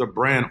built a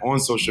brand on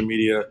social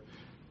media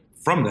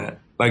from that.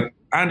 Like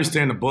I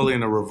understand the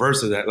bullying, the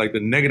reverse of that, like the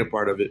negative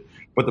part of it,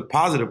 but the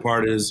positive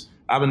part is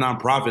I have a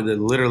nonprofit that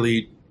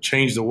literally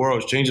changed the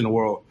world, is changing the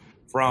world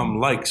from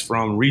likes,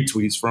 from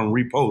retweets, from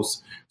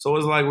reposts. So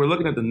it's like we're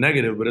looking at the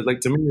negative, but it's like,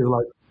 to me, it's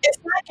like, it's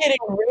not getting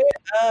rid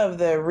of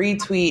the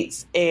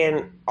retweets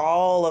and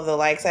all of the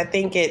likes. I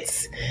think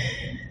it's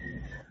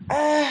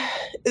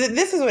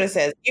this is what it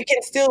says. You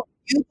can still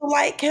use the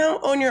like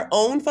count on your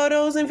own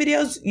photos and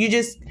videos. You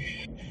just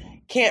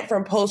can't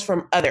from posts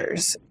from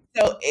others.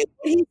 So what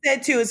he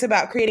said too is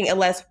about creating a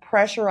less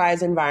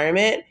pressurized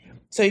environment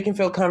so you can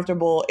feel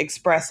comfortable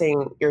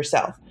expressing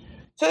yourself.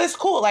 So that's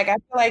cool. Like I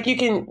feel like you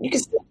can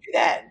still do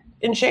that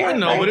and share. I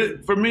know, right?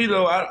 But for me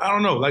though, I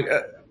don't know. Like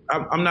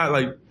I'm not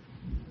like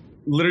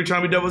literally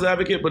trying to be devil's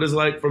advocate, but it's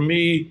like for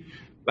me,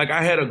 like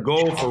I had a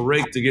goal for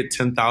Rake to get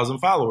 10,000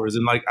 followers,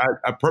 and like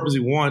I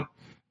purposely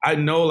I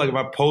know like if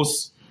I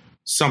post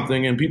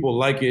something and people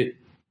like it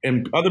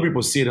and other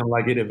people see it and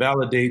like it, it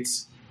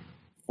validates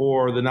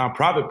for the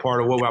nonprofit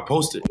part of what I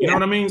posted. You know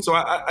what I mean? So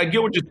I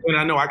get what you're saying.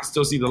 I know I can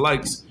still see the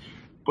likes,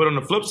 but on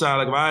the flip side,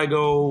 like if I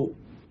go,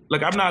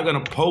 like I'm not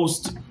gonna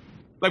post.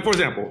 Like for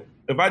example,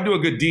 if I do a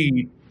good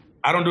deed,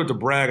 I don't do it to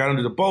brag. I don't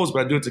do it to boast,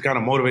 but I do it to kind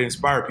of motivate,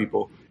 inspire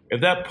people. If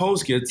that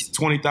post gets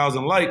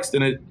 20,000 likes,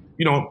 then it,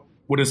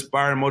 would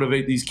inspire and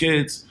motivate these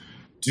kids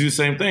to do the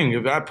same thing.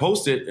 If I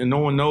post it and no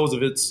one knows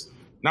if it's,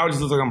 now it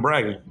just looks like I'm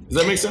bragging. Does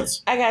that make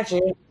sense? I got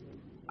you.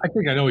 I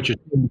think I know what you're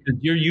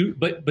saying.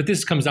 But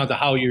this comes down to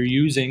how you're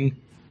using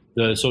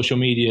the social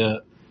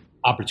media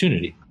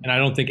opportunity. And I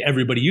don't think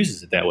everybody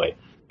uses it that way.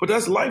 But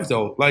that's life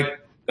though. Like,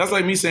 that's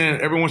like me saying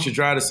everyone should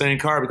drive the same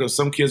car because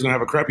some kid's gonna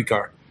have a crappy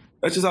car.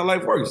 That's just how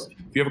life works.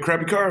 If you have a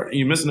crappy car and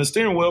you're missing the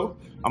steering wheel,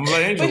 I'm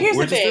like, Angel, but here's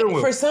where's the your steering thing.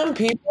 wheel? For some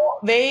people,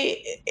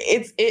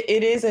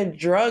 it is a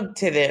drug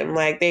to them.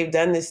 Like they've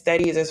done the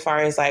studies as far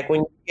as like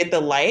when you get the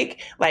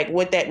like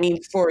what that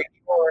means for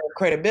your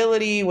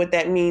credibility, what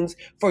that means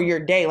for your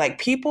day. Like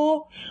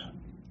people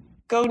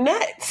go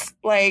nuts.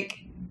 Like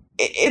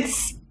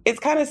it's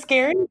kind of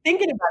scary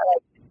thinking about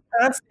it,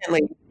 like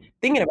constantly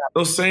thinking about it.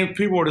 Those same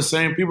people are the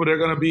same people. They're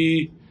gonna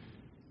be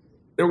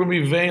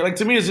vain. Like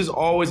to me, it's just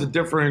always a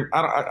different.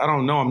 I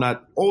don't know. I'm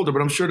not older,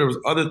 but I'm sure there was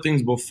other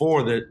things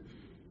before that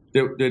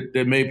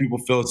made people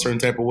feel a certain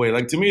type of way.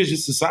 Like to me, it's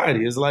just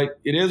society. It's like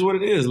it is what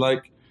it is.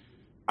 Like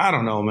I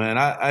don't know, man.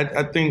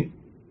 I think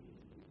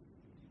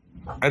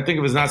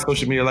if it's not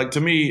social media, like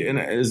to me, and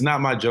it's not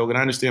my joke, and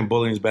I understand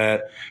bullying is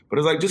bad, but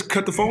it's like just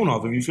cut the phone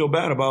off if you feel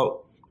bad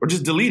about, or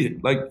just delete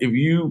it. Like if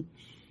you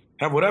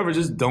have whatever,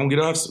 just don't get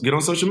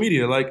on social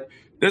media. Like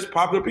there's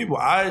popular people.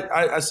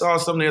 I saw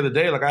something the other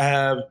day. Like I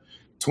have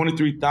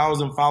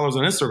 23,000 followers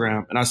on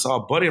Instagram. And I saw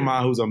a buddy of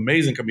mine who's an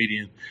amazing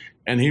comedian.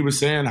 And he was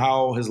saying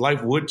how his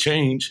life would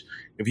change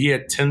if he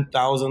had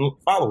 10,000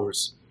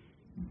 followers.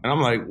 And I'm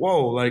like,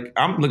 whoa, like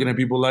I'm looking at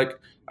people like,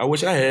 I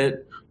wish I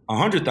had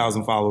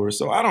 100,000 followers.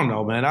 So I don't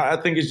know, man. I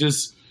think it's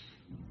just,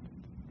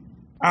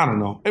 I don't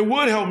know. It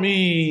would help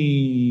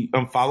me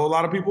unfollow a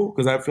lot of people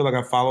because I feel like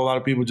I follow a lot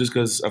of people just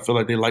because I feel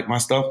like they like my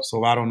stuff.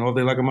 So I don't know if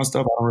they like my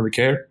stuff. I don't really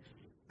care.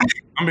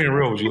 I'm being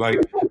real with you. Like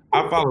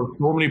I follow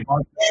so many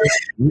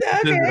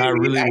that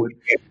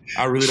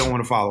I really don't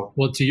want to follow.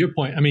 Well, to your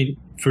point, I mean,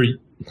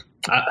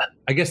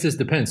 I guess this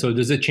depends. So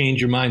does it change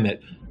your mind that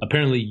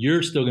apparently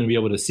you're still going to be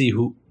able to see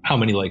how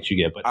many likes you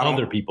get, but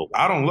other people?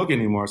 I don't look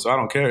anymore, so I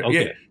don't care.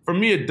 Okay. Yeah, for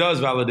me, it does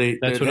validate.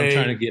 That's what I'm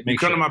trying to get. You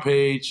come to my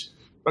page.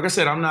 Like I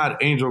said, I'm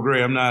not Angel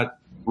Gray. I'm not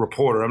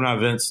reporter. I'm not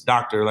Vince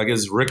Doctor. Like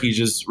it's Ricky,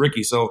 just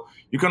Ricky. So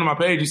you come to my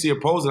page, you see a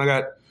post, and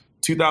I got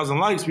 2,000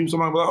 likes. People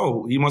might be like,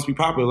 oh, he must be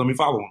popular. Let me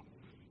follow him.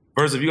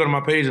 Versus if you go to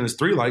my page and it's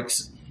 3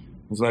 likes,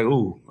 it's like,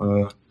 ooh.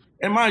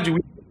 And mind you,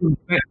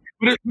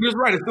 it's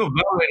right. It's still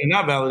validating,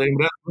 not validating,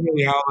 but that's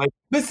really how like.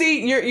 But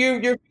see,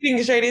 you're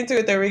feeding straight into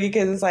it though, Ricky,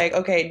 because it's like,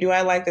 okay, do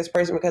I like this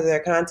person because of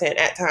their content?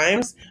 At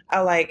times,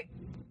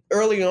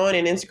 early on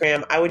in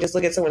Instagram, I would just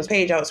look at someone's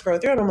page, I would scroll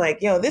through, and I'm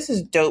like, yo, this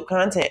is dope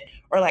content.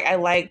 or like I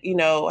like,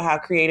 how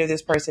creative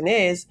this person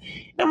is.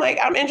 And I'm like,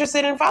 I'm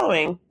interested in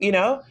following,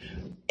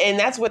 and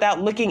that's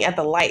without looking at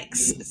the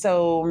likes.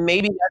 So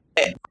maybe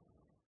that's it.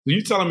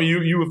 You telling me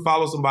you would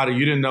follow somebody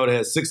you didn't know that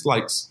had 6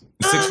 likes,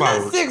 6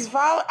 followers? 6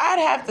 followers. I'd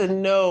have to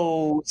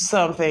know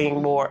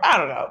something more. I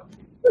don't know.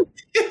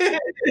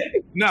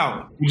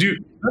 Now,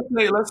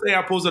 let's say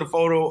I posted a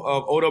photo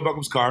of Odell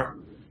Beckham's car,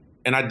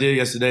 and I did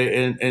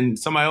yesterday, and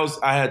somebody else,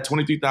 I had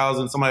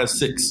 23,000, somebody had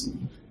 6.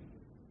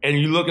 And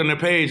you look on their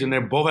page and they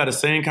both had the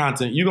same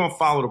content, you're going to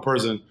follow the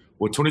person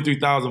with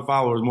 23,000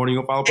 followers more than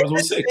you're going to follow a person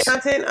with 6.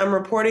 Content, I'm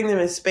reporting them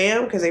as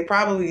spam because they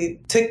probably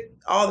took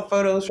all the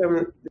photos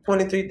from the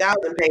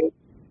 23,000 page.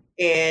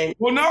 And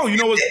well, no, you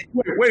know what?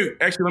 Wait,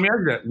 actually, let me ask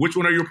you that. Which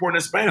one are you reporting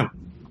as spam?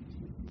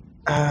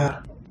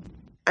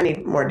 I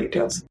need more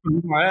details.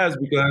 I ask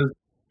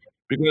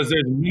because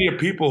there's many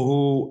people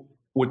who,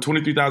 with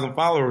 23,000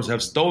 followers,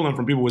 have stolen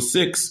from people with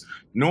 6,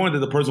 knowing that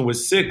the person with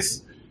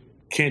 6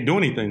 can't do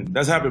anything.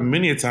 That's happened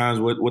many a times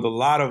with a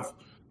lot of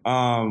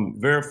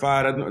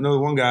verified. I know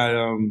one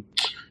guy,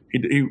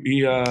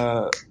 he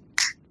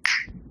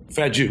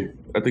Fat Jew,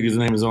 I think his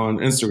name is on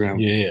Instagram.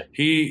 Yeah.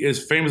 He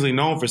is famously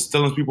known for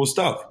stealing people's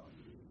stuff.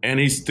 And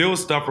he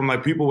steals stuff from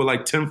like people with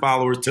like 10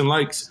 followers, 10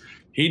 likes.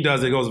 He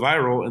does, it goes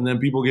viral, and then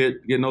people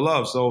get no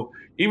love. So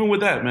even with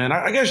that, man,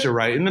 I guess you're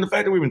right. And then the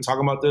fact that we've been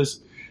talking about this,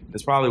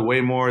 it's probably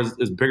way more.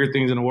 There's bigger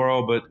things in the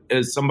world. But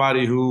as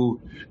somebody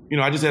who,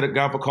 I just had a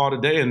guy for call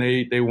today, and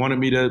they wanted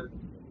me to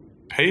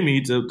pay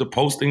me to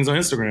post things on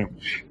Instagram.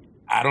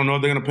 I don't know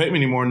if they're going to pay me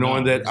anymore,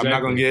 knowing that I'm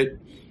not going to get,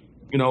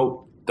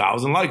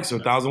 1,000 likes or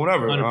 1,000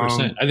 whatever.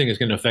 100%. I think it's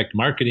going to affect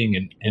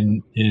marketing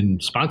and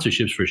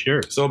sponsorships for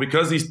sure. So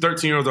because these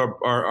 13-year-olds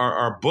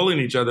are bullying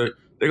each other,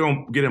 they're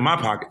going to get in my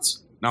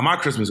pockets. Now my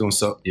Christmas is going to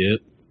suck. Yep.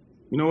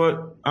 You know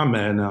what? I'm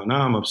mad now.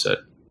 Now I'm upset.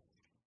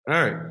 All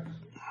right.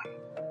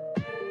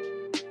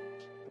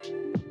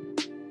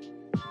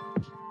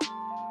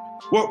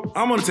 Well,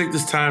 I'm going to take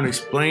this time to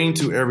explain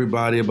to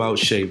everybody about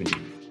shaving.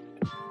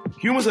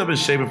 Humans have been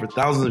shaving for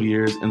thousands of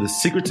years, and the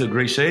secret to a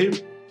great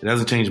shave, it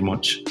hasn't changed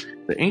much.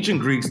 The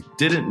ancient Greeks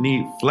didn't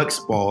need flex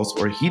balls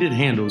or heated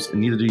handles,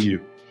 and neither do you.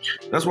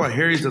 That's why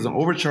Harry's doesn't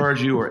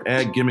overcharge you or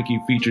add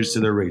gimmicky features to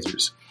their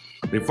razors.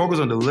 They focus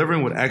on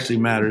delivering what actually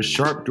matters,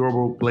 sharp,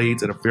 durable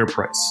blades at a fair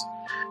price.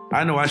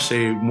 I know I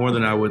shave more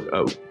than I would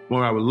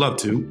love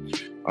to,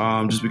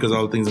 just because of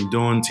all the things I'm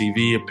doing,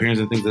 TV, appearance,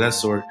 and things of that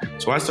sort.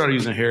 So I started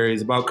using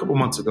Harry's about a couple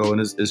months ago, and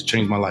it's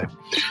changed my life.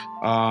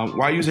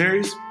 Why use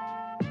Harry's?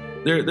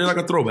 They're like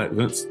a throwback,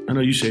 Vince. I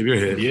know you shave your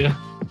head. Yeah.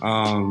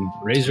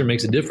 Razor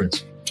makes a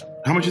difference.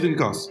 How much do you think it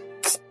costs?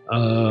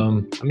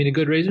 A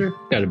good razor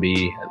got to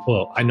be,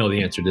 well, I know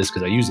the answer to this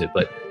because I use it,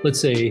 but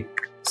let's say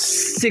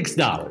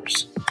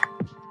 $6.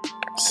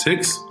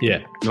 6?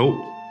 Yeah.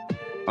 Nope.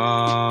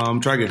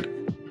 Try again.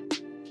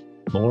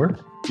 More?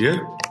 Yeah.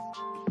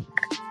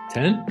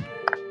 10?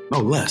 No,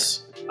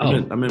 less. Oh,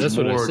 I meant that's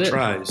more what I said.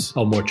 tries.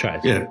 Oh, more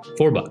tries. Yeah.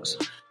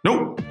 $4.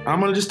 Nope. I'm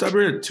going to just stop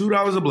here at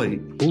 $2 a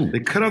blade. Ooh. They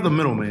cut out the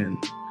middleman.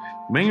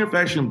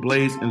 Manufacturing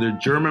blades in their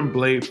German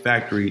blade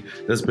factory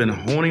that's been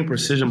honing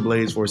precision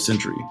blades for a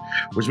century,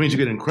 which means you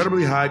get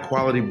incredibly high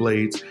quality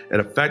blades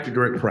at a factory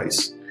direct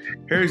price.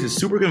 Harry's is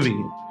super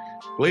convenient.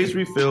 Blades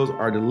refills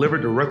are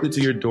delivered directly to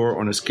your door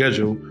on a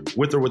schedule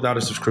with or without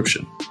a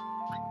subscription.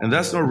 And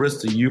that's no risk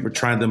to you for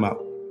trying them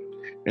out.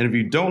 And if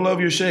you don't love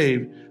your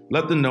shave,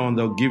 let them know and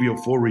they'll give you a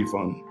full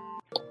refund.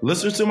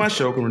 Listeners to my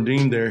show can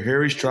redeem their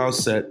Harry's trial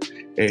set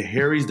at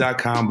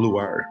harrys.com Blue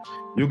Wire.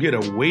 You'll get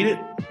a weighted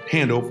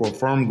handle for a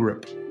firm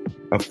grip,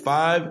 a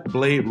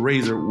 5-blade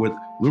razor with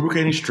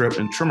lubricating strip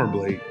and trimmer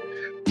blade,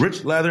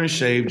 rich lather and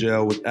shave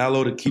gel with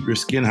aloe to keep your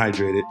skin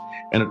hydrated,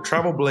 and a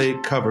travel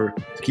blade cover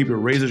to keep your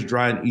razors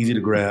dry and easy to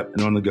grab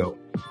and on the go.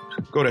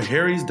 Go to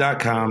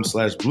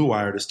harrys.com/Blue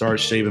Wire to start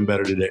shaving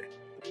better today.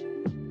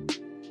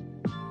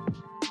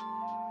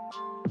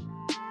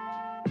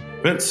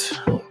 Vince,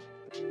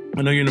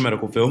 I know you're in the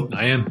medical field.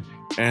 I am.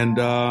 And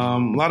a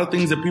lot of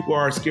things that people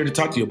are scared to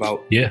talk to you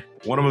about. Yeah.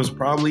 One of them is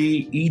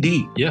probably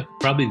ED. Yeah,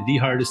 probably the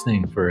hardest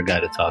thing for a guy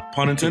to talk.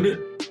 Pun intended?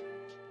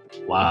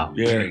 Wow.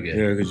 Yeah, Very good.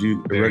 yeah, because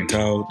you Very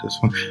erectile. This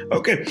one.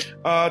 Okay,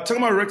 talking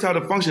about erectile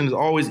dysfunction is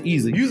always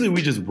easy. Usually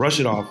we just brush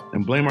it off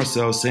and blame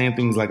ourselves, saying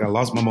things like "I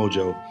lost my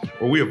mojo,"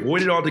 or we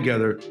avoid it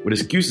altogether with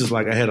excuses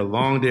like "I had a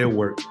long day at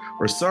work,"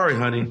 or "Sorry,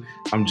 honey,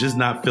 I'm just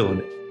not feeling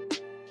it."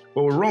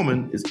 But with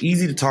Roman, it's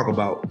easy to talk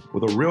about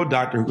with a real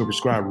doctor who can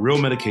prescribe real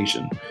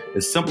medication.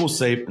 It's simple,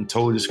 safe, and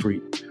totally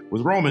discreet.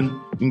 With Roman,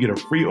 you can get a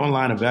free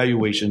online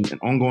evaluation and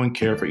ongoing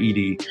care for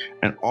ED,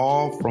 and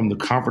all from the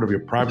comfort of your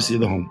privacy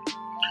of the home.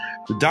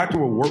 The doctor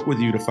will work with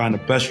you to find the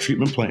best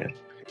treatment plan.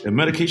 If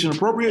medication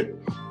appropriate,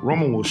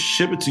 Roman will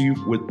ship it to you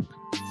with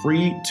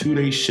free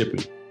 2-day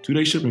shipping.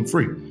 2-day shipping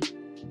free.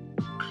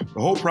 The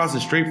whole process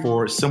is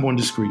straightforward, simple, and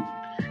discreet.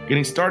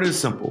 Getting started is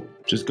simple.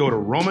 Just go to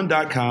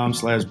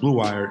roman.com/Blue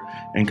Wire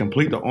and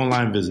complete the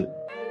online visit.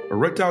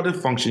 Erectile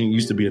dysfunction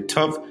used to be a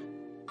tough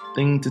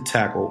thing to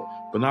tackle,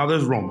 but now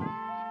there's Roman.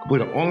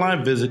 Complete an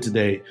online visit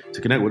today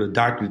to connect with a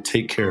doctor to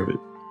take care of it.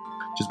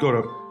 Just go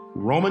to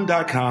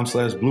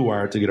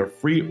roman.com/bluewire to get a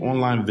free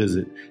online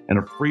visit and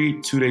a free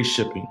 2-day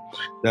shipping.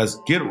 That's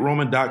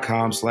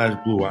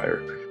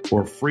getroman.com/bluewire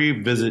for a free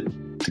visit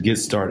to get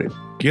started.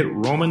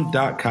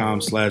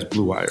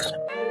 Getroman.com/bluewire.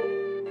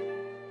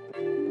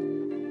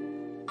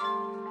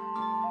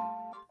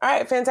 All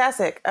right,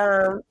 fantastic.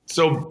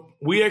 So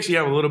we actually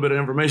have a little bit of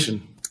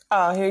information.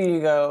 Oh, here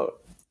you go.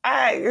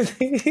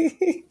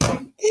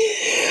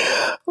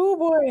 Oh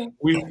boy.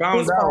 We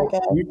found out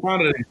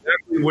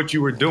exactly what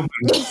you were doing.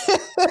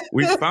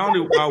 We found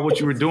out what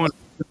you were doing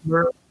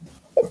December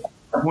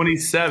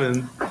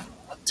 27,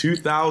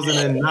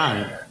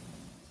 2009.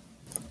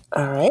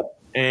 All right.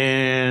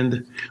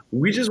 And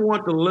we just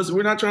want the listen.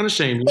 We're not trying to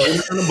shame you. We're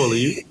not trying to bully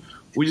you.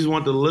 We just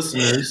want the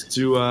listeners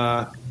to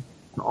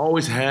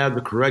always have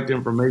the correct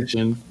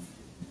information.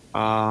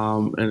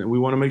 And we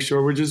want to make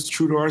sure we're just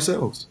true to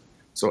ourselves.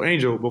 So,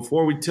 Angel,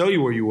 before we tell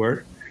you where you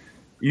were,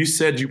 you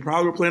said you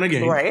probably were playing a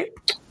game. Right.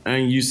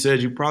 And you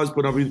said you probably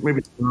put up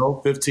maybe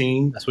 12,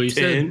 15, That's what you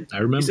 10. said. I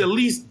remember. You said at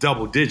least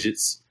double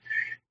digits.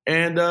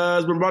 And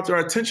it's been brought to our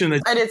attention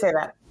that I did say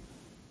that.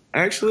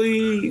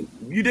 actually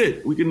you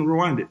did. We can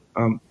rewind it.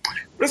 But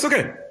that's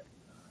okay.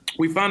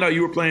 We found out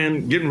you were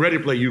getting ready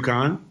to play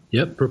UConn.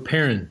 Yep,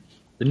 preparing.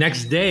 The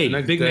next day,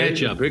 big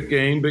matchup. Big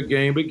game.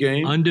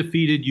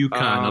 Undefeated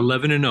UConn,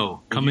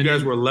 11-0. You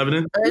guys were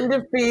 11-2.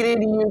 Undefeated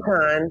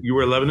UConn. You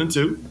were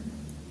 11-2.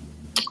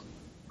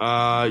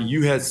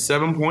 You had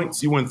 7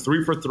 points. You went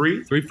 3 for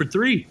 3. 3 for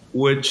 3.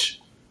 Which,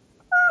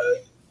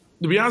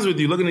 to be honest with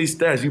you, looking at these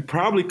stats, you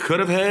probably could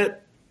have had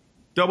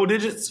double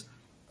digits.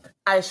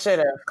 I should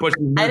have. But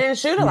I didn't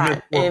shoot a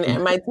lot,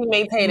 and my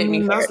teammates hated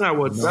me for That's it. not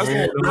what. That's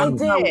I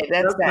did.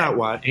 That's not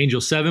why. Angel,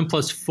 7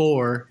 plus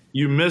 4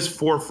 You missed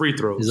 4 free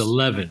throws. is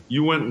 11.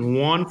 You went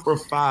 1 for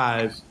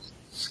 5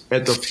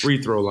 at the free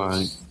throw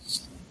line.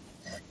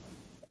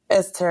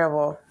 It's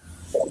terrible.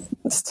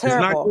 It's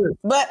terrible. good.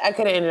 But I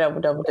could have ended up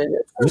with double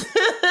digits.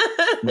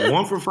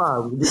 1 for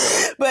 5.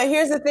 But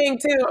here's the thing,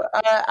 too.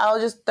 I'll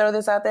just throw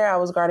this out there. I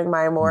was guarding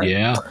Maya Moore.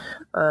 Yeah.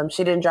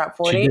 She didn't drop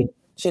 40.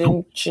 She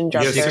didn't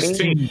drop 30. 16.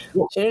 She didn't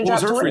What was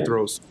drop her 20. free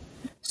throws?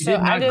 She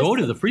did not go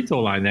to the free throw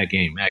line that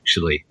game,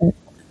 actually.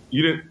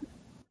 You didn't.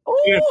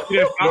 You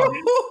didn't foul.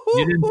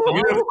 You didn't foul. You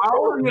didn't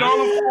foul. You did all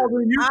the fouls.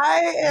 I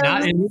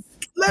am.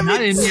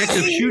 Not in the act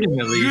of shooting,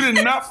 at You least.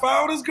 did not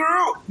foul this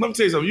girl. Let me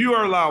tell you something. You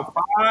are allowed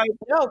 5.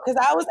 No, because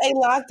I was a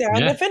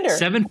lockdown defender.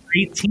 7 for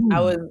 18. I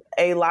was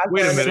a lockdown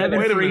Wait a minute. defender.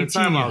 Wait a minute.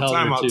 18, you held her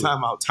to.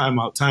 Time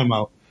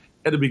out.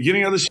 At the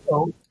beginning of the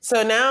show.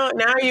 So now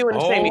you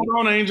understand me.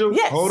 Hold on, Angel.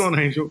 Yes. Hold on,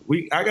 Angel.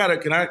 I got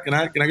it. Can I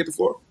get the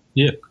floor?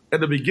 Yeah.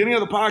 At the beginning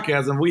of the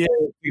podcast, and we had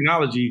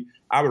technology,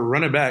 I would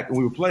run it back and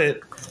we would play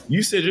it.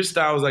 You said your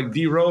style was like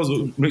D Rose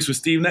mixed with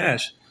Steve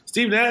Nash.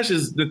 Steve Nash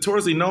is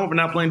notoriously known for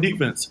not playing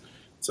defense.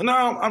 So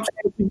now I'm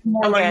trying to think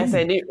more Okay, like I me.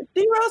 said D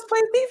Rose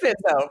plays defense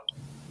though.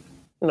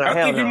 No, I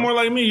hell think no. you're more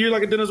like me. You're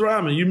like a Dennis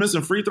Rodman. You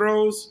missing free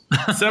throws,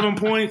 7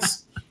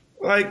 points.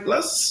 Like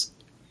let's.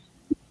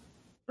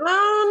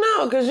 Oh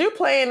no, because you're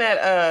playing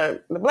at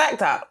the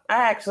blacktop.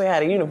 I actually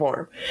had a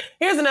uniform.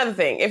 Here's another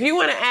thing. If you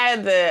want to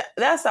add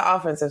that's the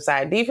offensive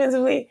side.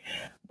 Defensively,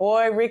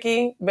 boy,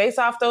 Ricky, based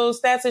off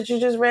those stats that you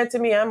just read to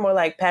me, I'm more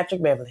like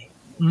Patrick Beverly.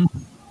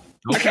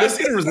 Okay. I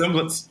see the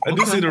resemblance. I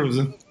do see the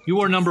resemblance. You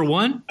wore number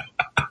 1?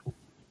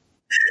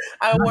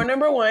 I wore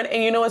number 1,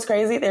 and you know what's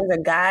crazy? There's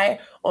a guy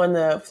on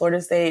the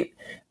Florida State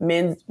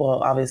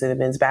obviously the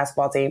men's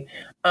basketball team,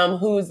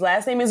 whose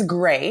last name is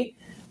Gray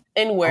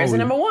and wears the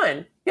number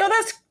 1. Yo,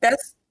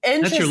 that's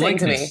interesting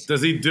to me.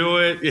 Does he do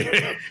it?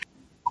 Yeah.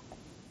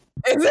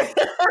 He's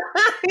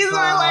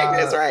wearing like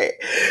this, right?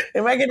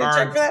 Am I getting a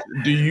check for that?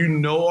 Do you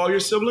know all your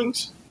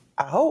siblings?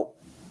 I hope.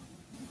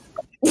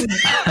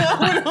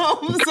 I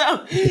hope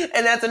so.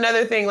 And that's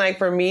another thing, like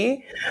for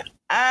me,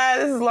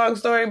 this is a long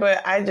story,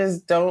 but I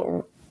just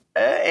don't.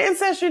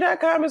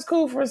 Ancestry.com is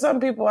cool for some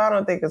people. I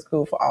don't think it's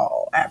cool for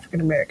all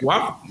African Americans.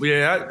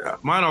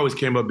 Mine always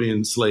came up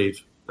being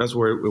slave. That's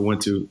where it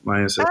went to, my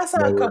ancestry. I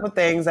saw a couple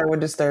things that were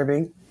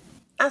disturbing.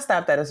 I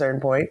stopped at a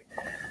certain point,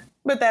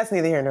 but that's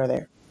neither here nor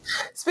there.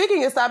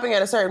 Speaking of stopping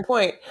at a certain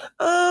point,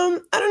 I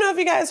don't know if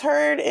you guys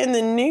heard in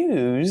the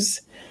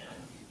news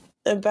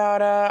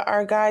about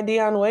our guy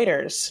Dion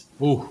Waiters.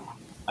 Ooh,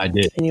 I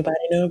did. Anybody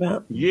know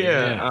about?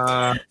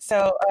 Yeah.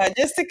 So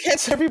just to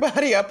catch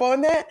everybody up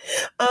on that,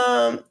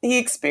 he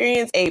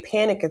experienced a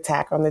panic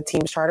attack on the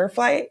team's charter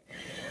flight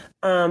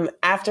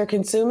after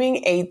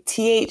consuming a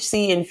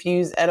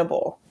THC-infused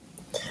edible.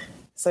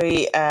 So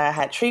he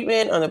had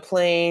treatment on the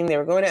plane. They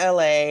were going to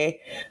LA.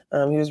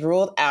 He was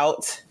ruled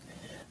out.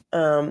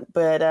 Yeah.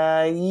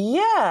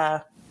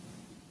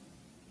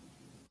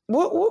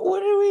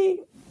 What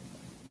do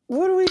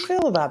we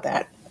feel about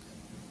that?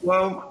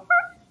 Well,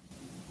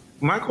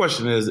 my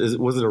question is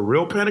was it a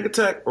real panic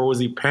attack or was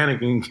he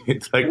panicking?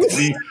 Like,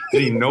 did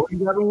he know he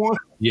had one?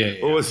 Yeah.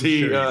 Or was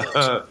he?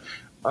 Sure.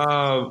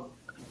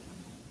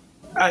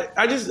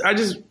 I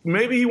just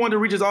maybe he wanted to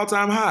reach his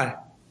all-time high.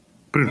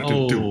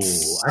 Oh, I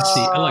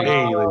see. I like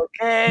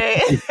Okay.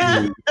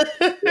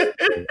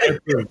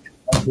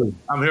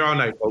 I'm here all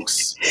night,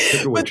 folks.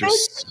 Pick a But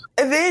waitress.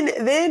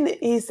 then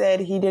he said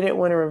he didn't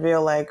want to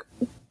reveal like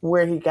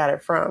where he got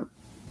it from.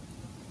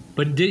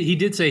 But he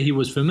did say he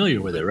was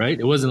familiar with it, right?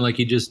 It wasn't like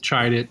he just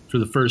tried it for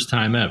the first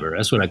time ever.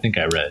 That's what I think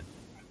I read.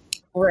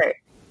 Right.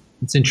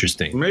 It's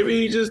interesting. Maybe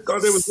he just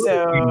thought they was good.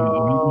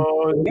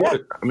 So yeah.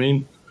 I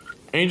mean,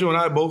 Angel and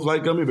I both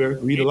like gummy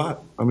bears. We eat a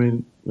lot. I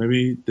mean,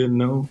 maybe he didn't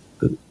know.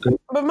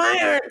 But mine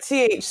aren't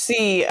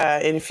THC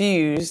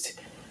infused.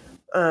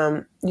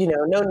 No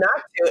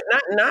knock to it.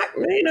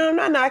 I'm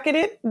not knocking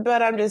it,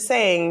 but I'm just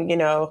saying,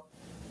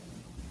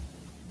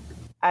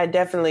 I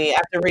definitely,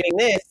 after reading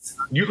this,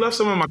 You left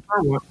some in my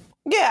car once.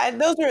 yeah,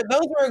 those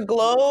were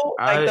glow,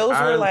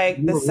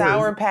 the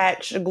Sour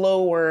Patch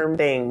glowworm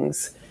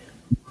things,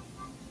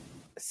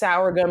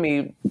 sour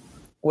gummy,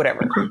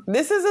 whatever.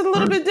 This is a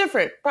little bit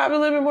different, probably a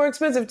little bit more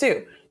expensive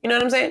too. You know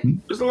what I'm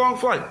saying? It's a long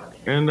flight,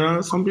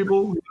 and some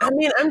people. I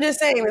mean, I'm just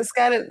saying it's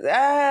got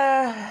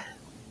to.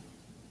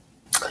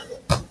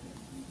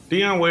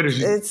 Deion Waiters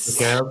used It's-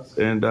 the Cavs,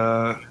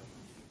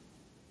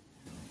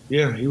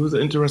 and he was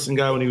an interesting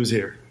guy when he was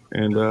here,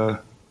 and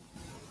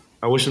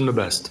I wish him the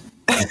best.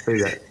 I say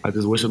that. I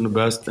just wish him the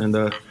best,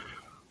 and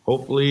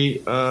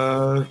hopefully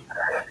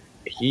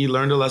he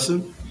learned a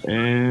lesson.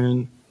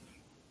 And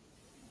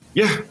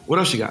what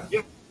else you got?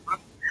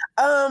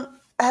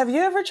 Have you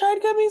ever tried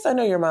gummies? I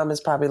know your mom is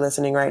probably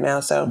listening right now,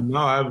 so No,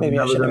 I've maybe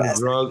I never should have done a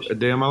asked. drug a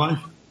day in my life.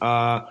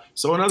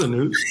 So in other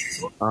news,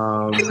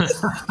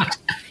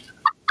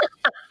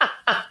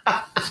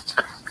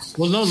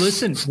 Well, no,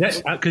 listen,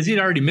 because he'd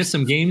already missed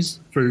some games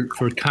for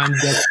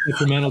conduct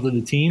detrimental to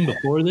the team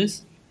before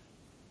this.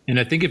 And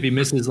I think if he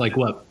misses,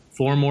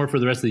 4 more for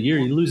the rest of the year,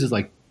 he loses,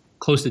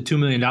 close to $2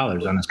 million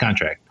on his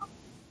contract.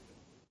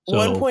 So,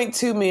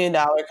 $1.2 million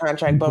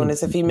contract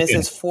bonus if he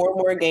misses 4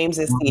 more games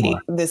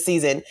this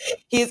season.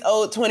 He is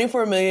owed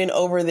 $24 million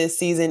over this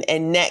season,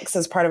 and next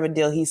as part of a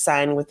deal he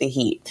signed with the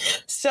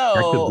Heat.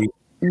 So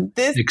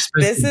this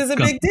is a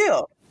big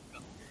deal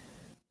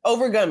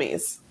over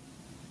gummies.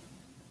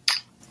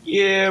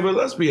 yeah, but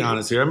let's be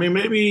honest here. I mean,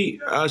 maybe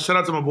shout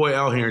out to my boy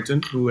Al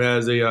Harrington, who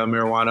has a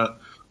marijuana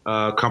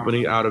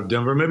company out of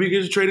Denver. Maybe he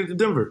gets traded to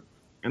Denver,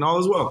 and all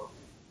is well.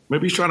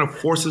 Maybe he's trying to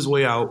force his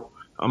way out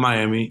of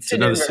Miami to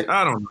another Denver. city.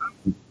 I don't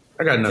know.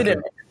 I got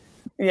nothing.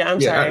 Yeah, I'm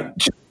sorry.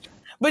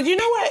 But you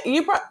know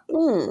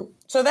what?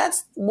 So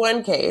that's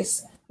one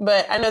case.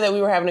 But I know that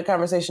we were having a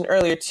conversation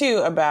earlier,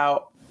 too,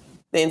 about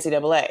the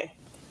NCAA.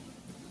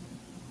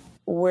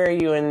 Where are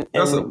you in?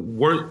 That's a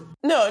word.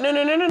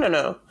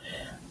 No.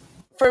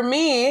 For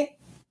me,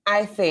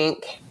 I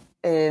think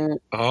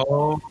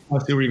Oh, I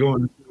see where you're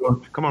going.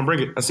 Come on, bring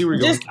it. I see where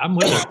you're going. I'm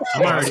with it.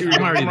 I'm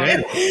already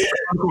there.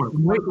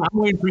 I'm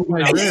waiting for you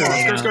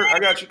guys. Skirt, I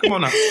got you. Come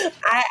on now.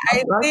 I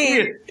see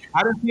think it.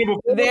 I didn't see it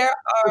before. there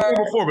are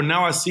Before, but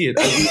now I see it.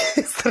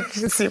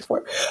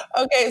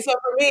 Okay, so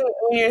for me,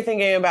 when you're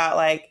thinking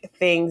about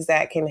things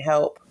that can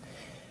help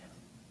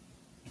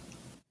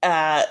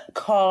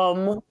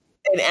calm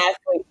an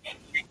athlete.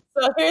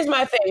 So here's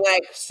my thing.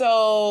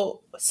 So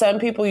some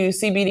people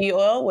use CBD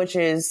oil, which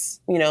is,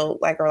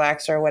 like a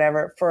relaxer or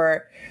whatever,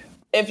 for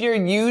if you're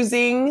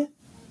using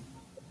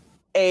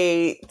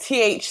a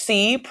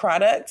THC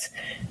product.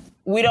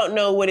 We don't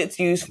know what it's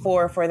used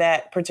for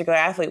that particular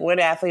athlete. One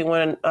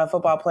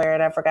football player,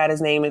 and I forgot his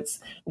name,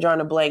 it's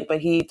drawn a blank, but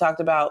he talked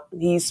about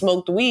he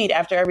smoked weed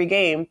after every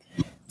game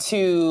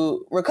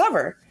to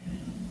recover.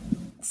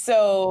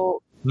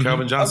 So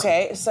Calvin Johnson.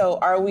 okay, so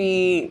are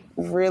we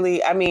really,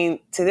 to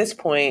this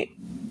point,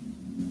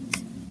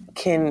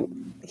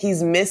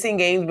 he's missing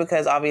games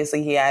because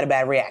obviously he had a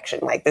bad reaction.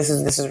 This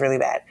is really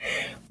bad.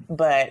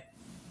 But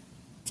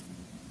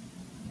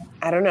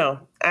I don't know.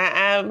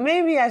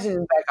 Maybe I should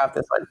just back off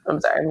this one.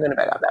 I'm sorry. I'm going to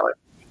back off that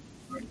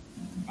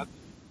one.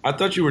 I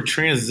thought you were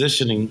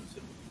transitioning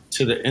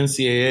to the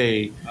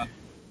NCAA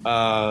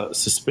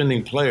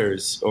suspending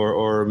players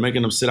or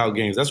making them sit out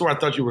games. That's where I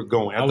thought you were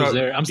going. I was thought,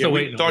 there. I'm still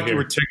waiting. I thought you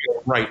were taking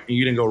it right, and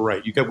you didn't go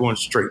right. You kept going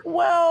straight.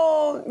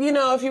 Well,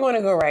 if you want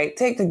to go right,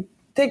 take the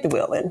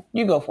wheel then.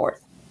 You go for it.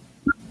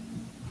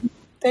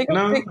 Take a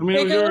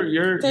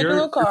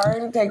little car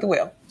and take the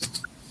wheel.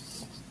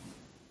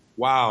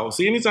 Wow.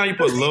 See, anytime you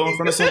put "low" in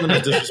front of something,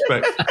 that's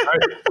disrespect.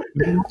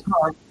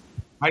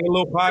 How your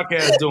little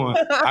podcast doing?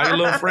 How your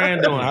little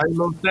friend doing? How your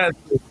little stats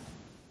doing?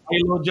 How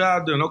your little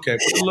job doing? Okay,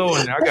 put the "low"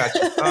 in there. I got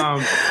you.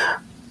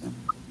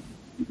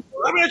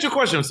 Let me ask you a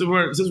question.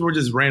 Since we're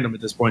just random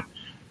at this point,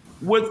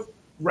 with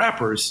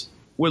rappers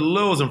with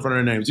Lil's in front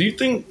of their names, do you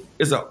think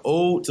it's an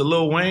ode to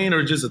Lil Wayne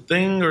or just a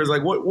thing, or is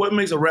what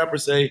makes a rapper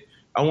say,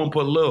 "I want to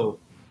put Lil"?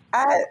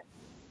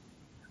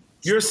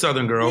 You're a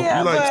Southern girl.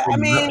 Yeah,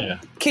 you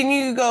can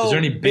you go Is there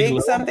any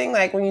big something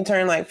when you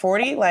turn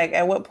 40?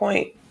 At what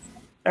point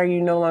are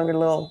you no longer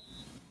Lil?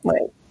 I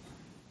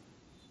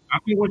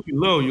think once you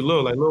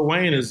Lil. Like Lil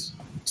Wayne is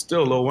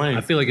still Lil Wayne.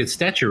 I feel like it's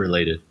stature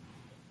related.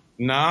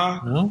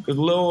 Nah, No? because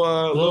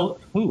Lil,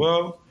 who?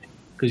 well,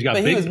 Because you got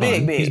But he Big was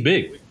Pun. big. He's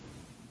big.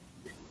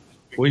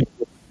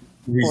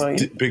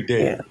 he's Big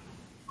Dave. Yeah.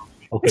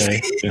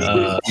 Okay.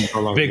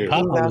 Big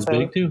Papa was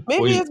big too.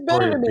 Maybe it's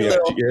better to be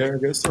little. Yeah, I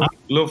guess so.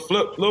 Little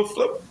flip.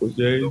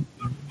 Okay.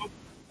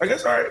 I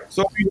guess, all right.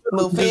 So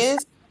Little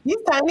Fizz. He's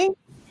tiny.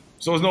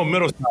 So it's no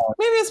middle size.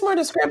 Maybe it's more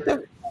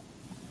descriptive.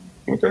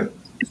 Okay.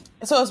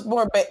 So it's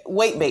more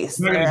weight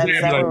based. Be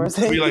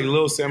like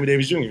little Sammy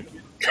Davis Jr.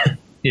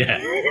 Yeah.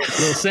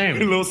 Little Sam.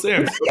 Little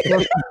Sam.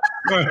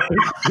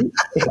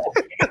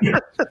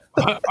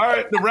 All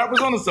right, the rappers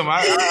on to something.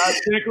 I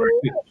stand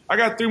corrected. I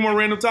got 3 more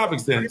random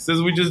topics then. Since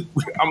we just,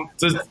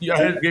 the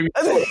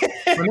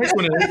next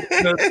one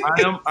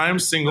is I am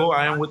single.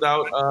 I am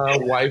without a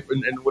wife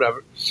and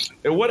whatever.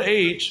 At what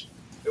age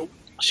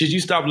should you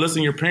stop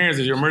listing your parents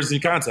as your emergency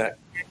contact?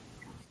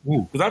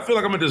 Because I feel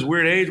like I'm at this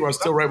weird age where I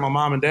still write my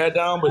mom and dad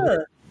down,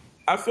 but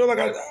I feel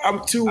like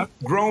I'm too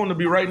grown to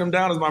be writing them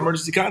down as my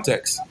emergency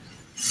contacts.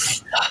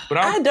 But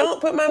I don't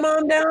put my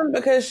mom down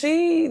because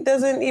she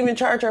doesn't even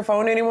charge her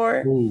phone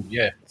anymore. Ooh,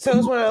 yeah. So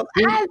it's one of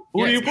those.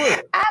 Who do you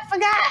put? I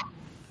forgot.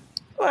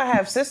 Well, I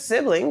have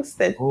siblings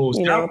that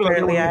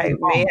apparently I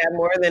may have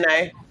more than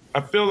I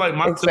feel like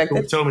my sister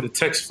would tell me to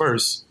text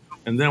first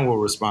and then we'll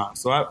respond.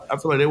 So I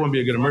feel like that wouldn't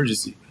be a good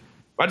emergency.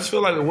 But I just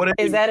feel like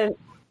is that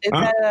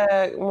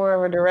a more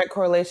of a direct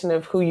correlation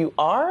of who you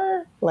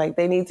are? Like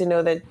they need to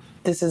know that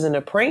this isn't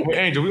a prank.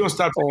 Hey, Angel, we're gonna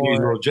stop taking these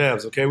little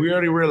jabs, okay? We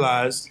already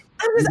realized.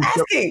 I'm just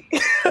asking.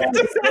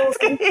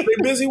 They're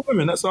busy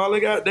women. That's all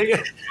they got. They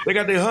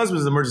got their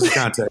husband's emergency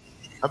contact.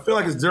 I feel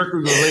like it's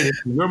directly related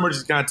to your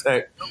emergency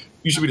contact.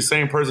 You should be the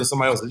same person as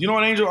somebody else's. You know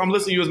what, Angel? I'm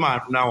listing you as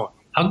mine from now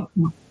on.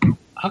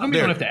 How come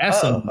you don't have to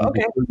ask somebody?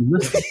 Okay.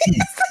 Well,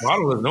 I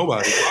don't listen to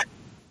nobody.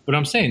 But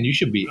I'm saying you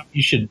should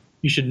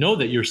know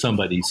that you're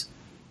somebody's.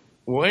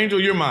 Well, Angel,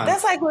 you're mine.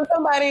 That's like when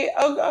somebody.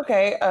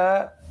 Okay.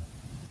 All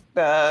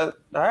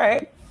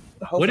right.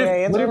 Hopefully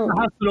I answer. What if the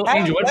hospital,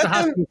 Angel? What if the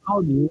hospital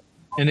called you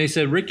and they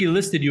said Ricky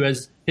listed you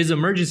as his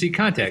emergency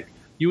contact?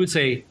 You would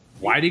say,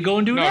 why'd he go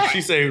and do that? No,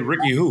 she say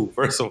Ricky who,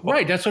 first of all.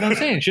 Right, that's what I'm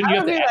saying. Shouldn't you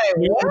have to ask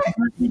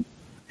what?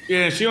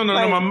 Yeah, she don't know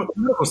my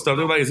medical stuff.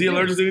 They're like, is he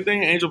allergic to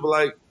anything? Angel be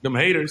like, them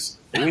haters.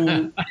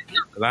 Ooh,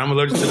 because I'm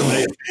allergic to them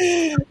haters.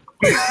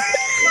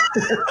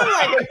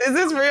 I'm like, is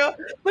this real?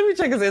 Let me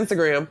check his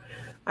Instagram.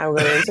 I'm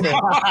going to Instagram.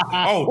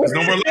 Oh, there's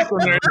no more left on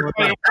there.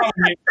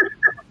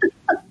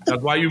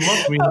 That's why you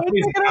mugged me.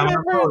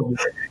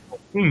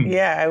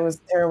 Yeah, it was a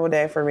terrible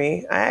day for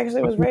me. I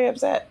actually was very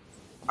upset.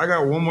 I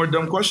got one more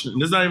dumb question.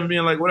 This is not even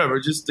being like whatever.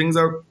 Just things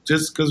are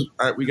just because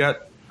we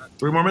got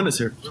 3 more minutes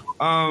here.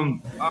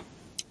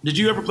 Did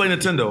you ever play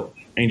Nintendo,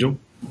 Angel?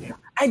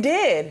 I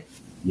did.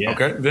 Yeah.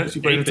 Okay, Vince,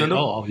 you play Nintendo?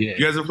 Oh, yeah.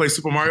 You guys ever play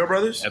Super Mario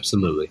Brothers?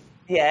 Absolutely.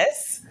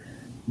 Yes.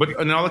 But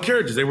and all the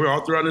characters, they were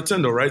all throughout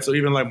Nintendo, right? So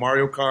even like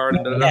Mario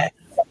Kart. Yes.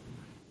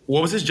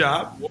 What was his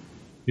job? He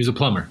was a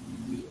plumber.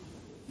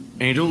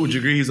 Angel, would you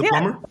agree he's a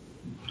plumber?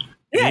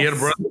 Yes. He had a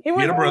brother. He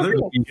had a brother.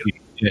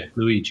 Yeah,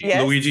 Luigi.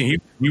 Yes. Luigi.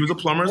 He was a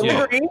plumber as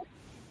well.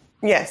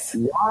 Yes.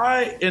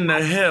 Why in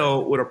the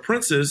hell would a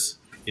princess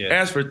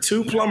ask for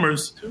 2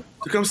 plumbers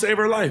to come save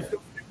her life?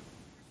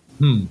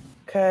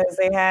 Because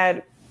they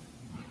had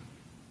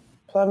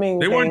plumbing.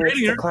 They weren't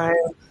dating her. Climb.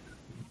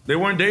 They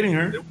weren't dating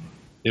her.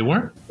 They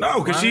weren't?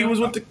 No, because she was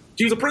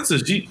she was a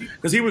princess.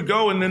 Because he would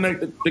go, and then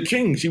the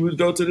king, she would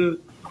go to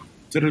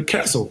the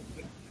castle,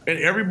 and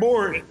every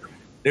board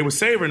they would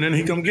save her, and then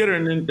he come get her,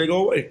 and then they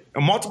go away.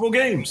 And multiple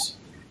games.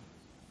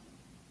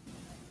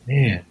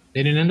 Man,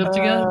 they didn't end up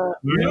together.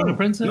 Mario and a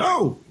princess.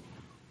 No.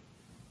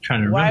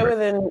 Trying to remember.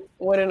 Why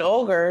would an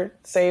ogre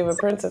save a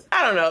princess?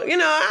 I don't know. I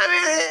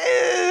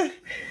mean,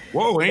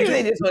 whoa, Angel.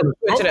 they just want to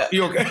switch it up.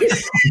 You okay?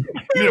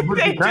 You need a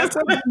They just-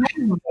 Are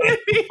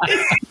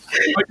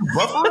you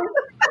buffering?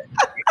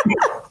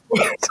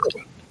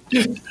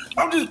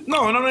 I'm just and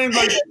I mean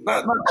like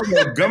not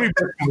a gummy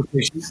bear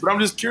conversation, but I'm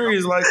just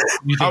curious. Like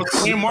I was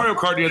playing Mario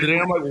Kart the other day.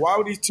 I'm like, why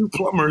would these 2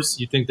 plumbers?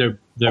 You think they're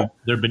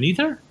beneath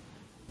her?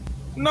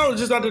 No, it's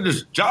just not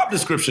this job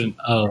description.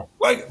 Oh,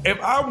 Like if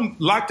I'm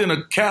locked in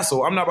a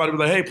castle, I'm not about to be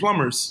like, hey,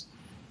 plumbers,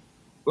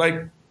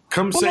 like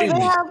come save they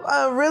me. have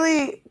a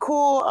really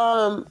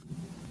cool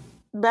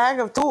bag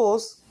of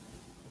tools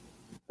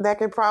that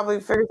could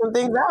probably figure some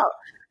things out.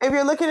 If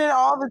you're looking at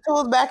all the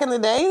tools back in the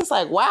day, it's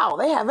like, wow,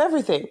 they have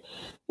everything.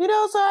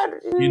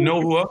 So You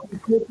know who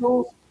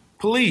else?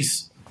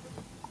 Police.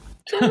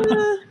 they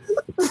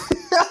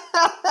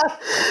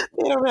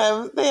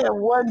have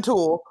one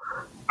tool.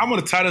 I'm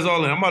gonna tie this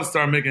all in. I'm about to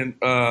start making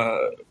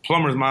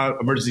plumbers my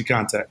emergency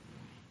contact.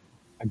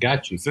 I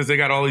got you. Since they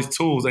got all these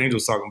tools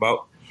Angel's talking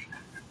about.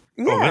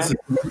 Yeah.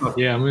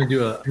 Yeah, I'm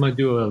gonna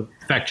do a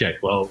fact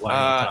check. Well,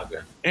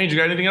 Angel,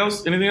 got anything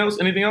else? Anything else?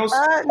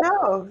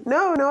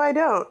 No, I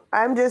don't.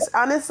 I'm just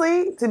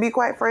honestly, to be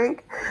quite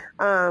frank.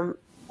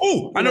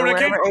 Oh, I know where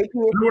that came from.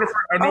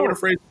 I know what a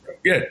phrase.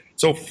 Yeah.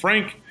 So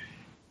Frank,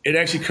 it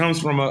actually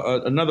comes from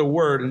another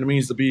word, and it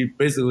means to be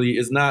basically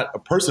is not a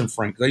person.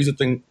 Frank. I used to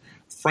think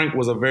Frank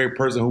was a very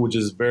person who was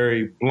just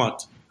very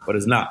blunt, but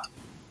it's not.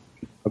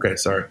 Okay,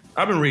 sorry.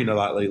 I've been reading a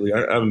lot lately. I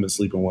haven't been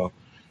sleeping well.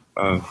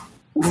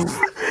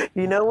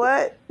 You know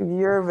what?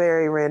 You're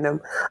very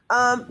random.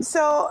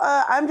 So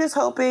I'm just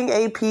hoping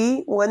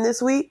AP won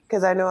this week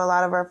because I know a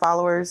lot of our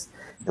followers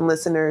and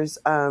listeners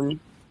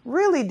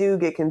really do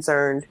get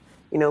concerned,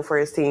 for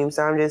his team.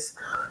 So I'm just,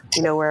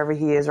 wherever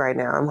he is right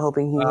now, I'm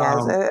hoping he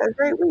has a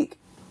great week.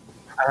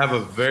 I have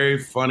a very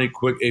funny,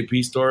 quick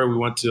AP story. We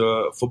went to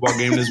a football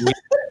game this week,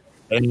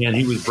 and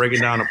he was breaking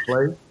down a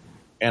play.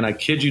 And I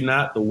kid you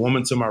not, the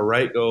woman to my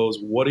right goes,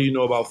 "What do you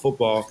know about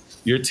football?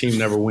 Your team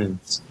never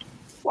wins."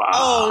 Wow.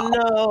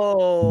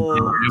 Oh,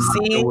 no.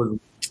 See,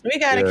 we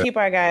got to keep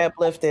our guy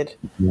uplifted.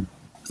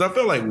 Because I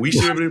feel like we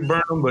should really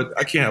burn him, but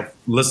I can't have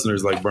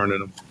listeners like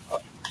burning him.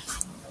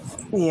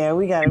 Yeah,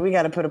 we got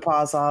to put a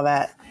pause on all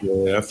that.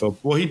 Yeah,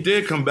 well, he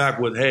did come back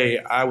with, "Hey,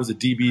 I was a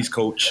DB's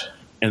coach,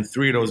 and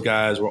 3 of those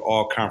guys were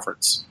all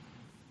conference."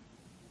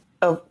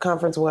 Oh,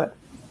 conference what?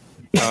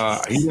 He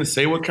didn't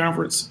say what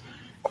conference,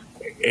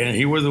 and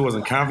he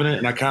wasn't confident.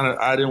 And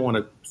I didn't want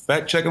to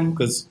fact check him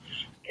because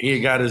he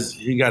got his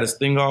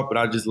thing off, but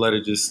I just let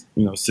it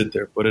sit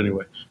there. But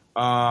anyway,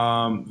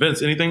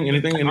 Vince,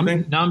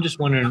 anything? Now I'm just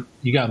wondering.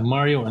 You got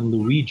Mario and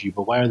Luigi,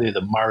 but why are they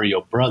the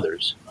Mario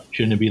brothers?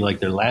 Shouldn't it be like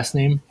their last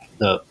name,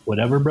 the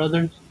whatever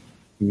brothers?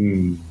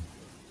 Unless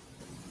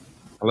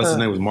his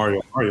name was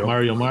Mario.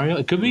 Mario.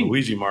 It could be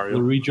Luigi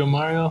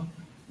Mario.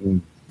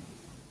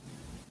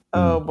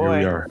 Oh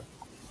boy.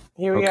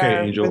 Here we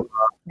are. Angel.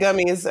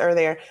 Gummies are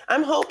there.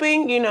 I'm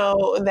hoping,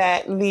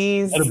 that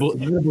these edible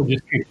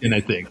just kicked in,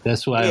 I think.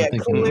 That's why I'm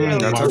thinking.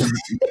 Angel's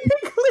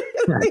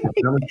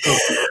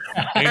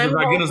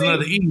not getting us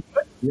another E.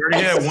 We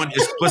already had one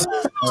explicit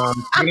episode.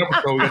 We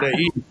got that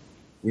E.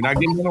 We're not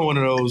getting another one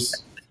of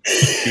those.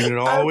 Keeping it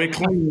all the way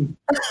clean.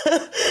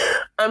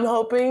 I'm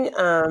hoping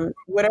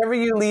whatever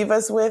you leave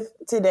us with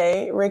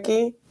today,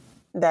 Ricky,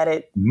 that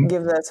it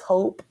gives us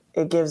hope.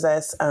 It gives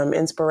us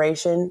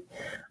inspiration.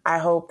 I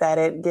hope that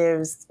it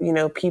gives,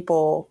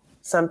 people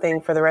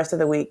something for the rest of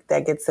the week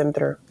that gets them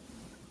through.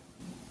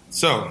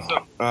 So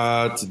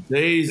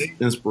today's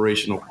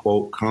inspirational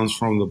quote comes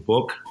from the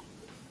book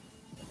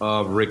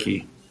of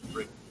Ricky.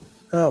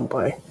 Oh,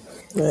 boy.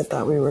 I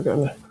thought we were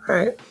going to.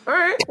 All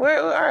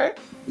right.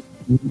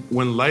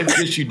 When life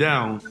gets you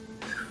down,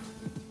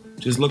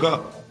 just look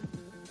up.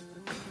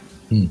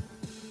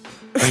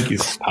 Thank you.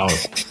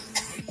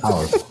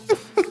 Powerful.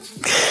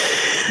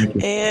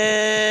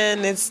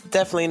 And it's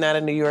definitely not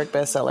a New York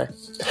bestseller.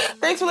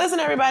 Thanks for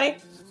listening, everybody.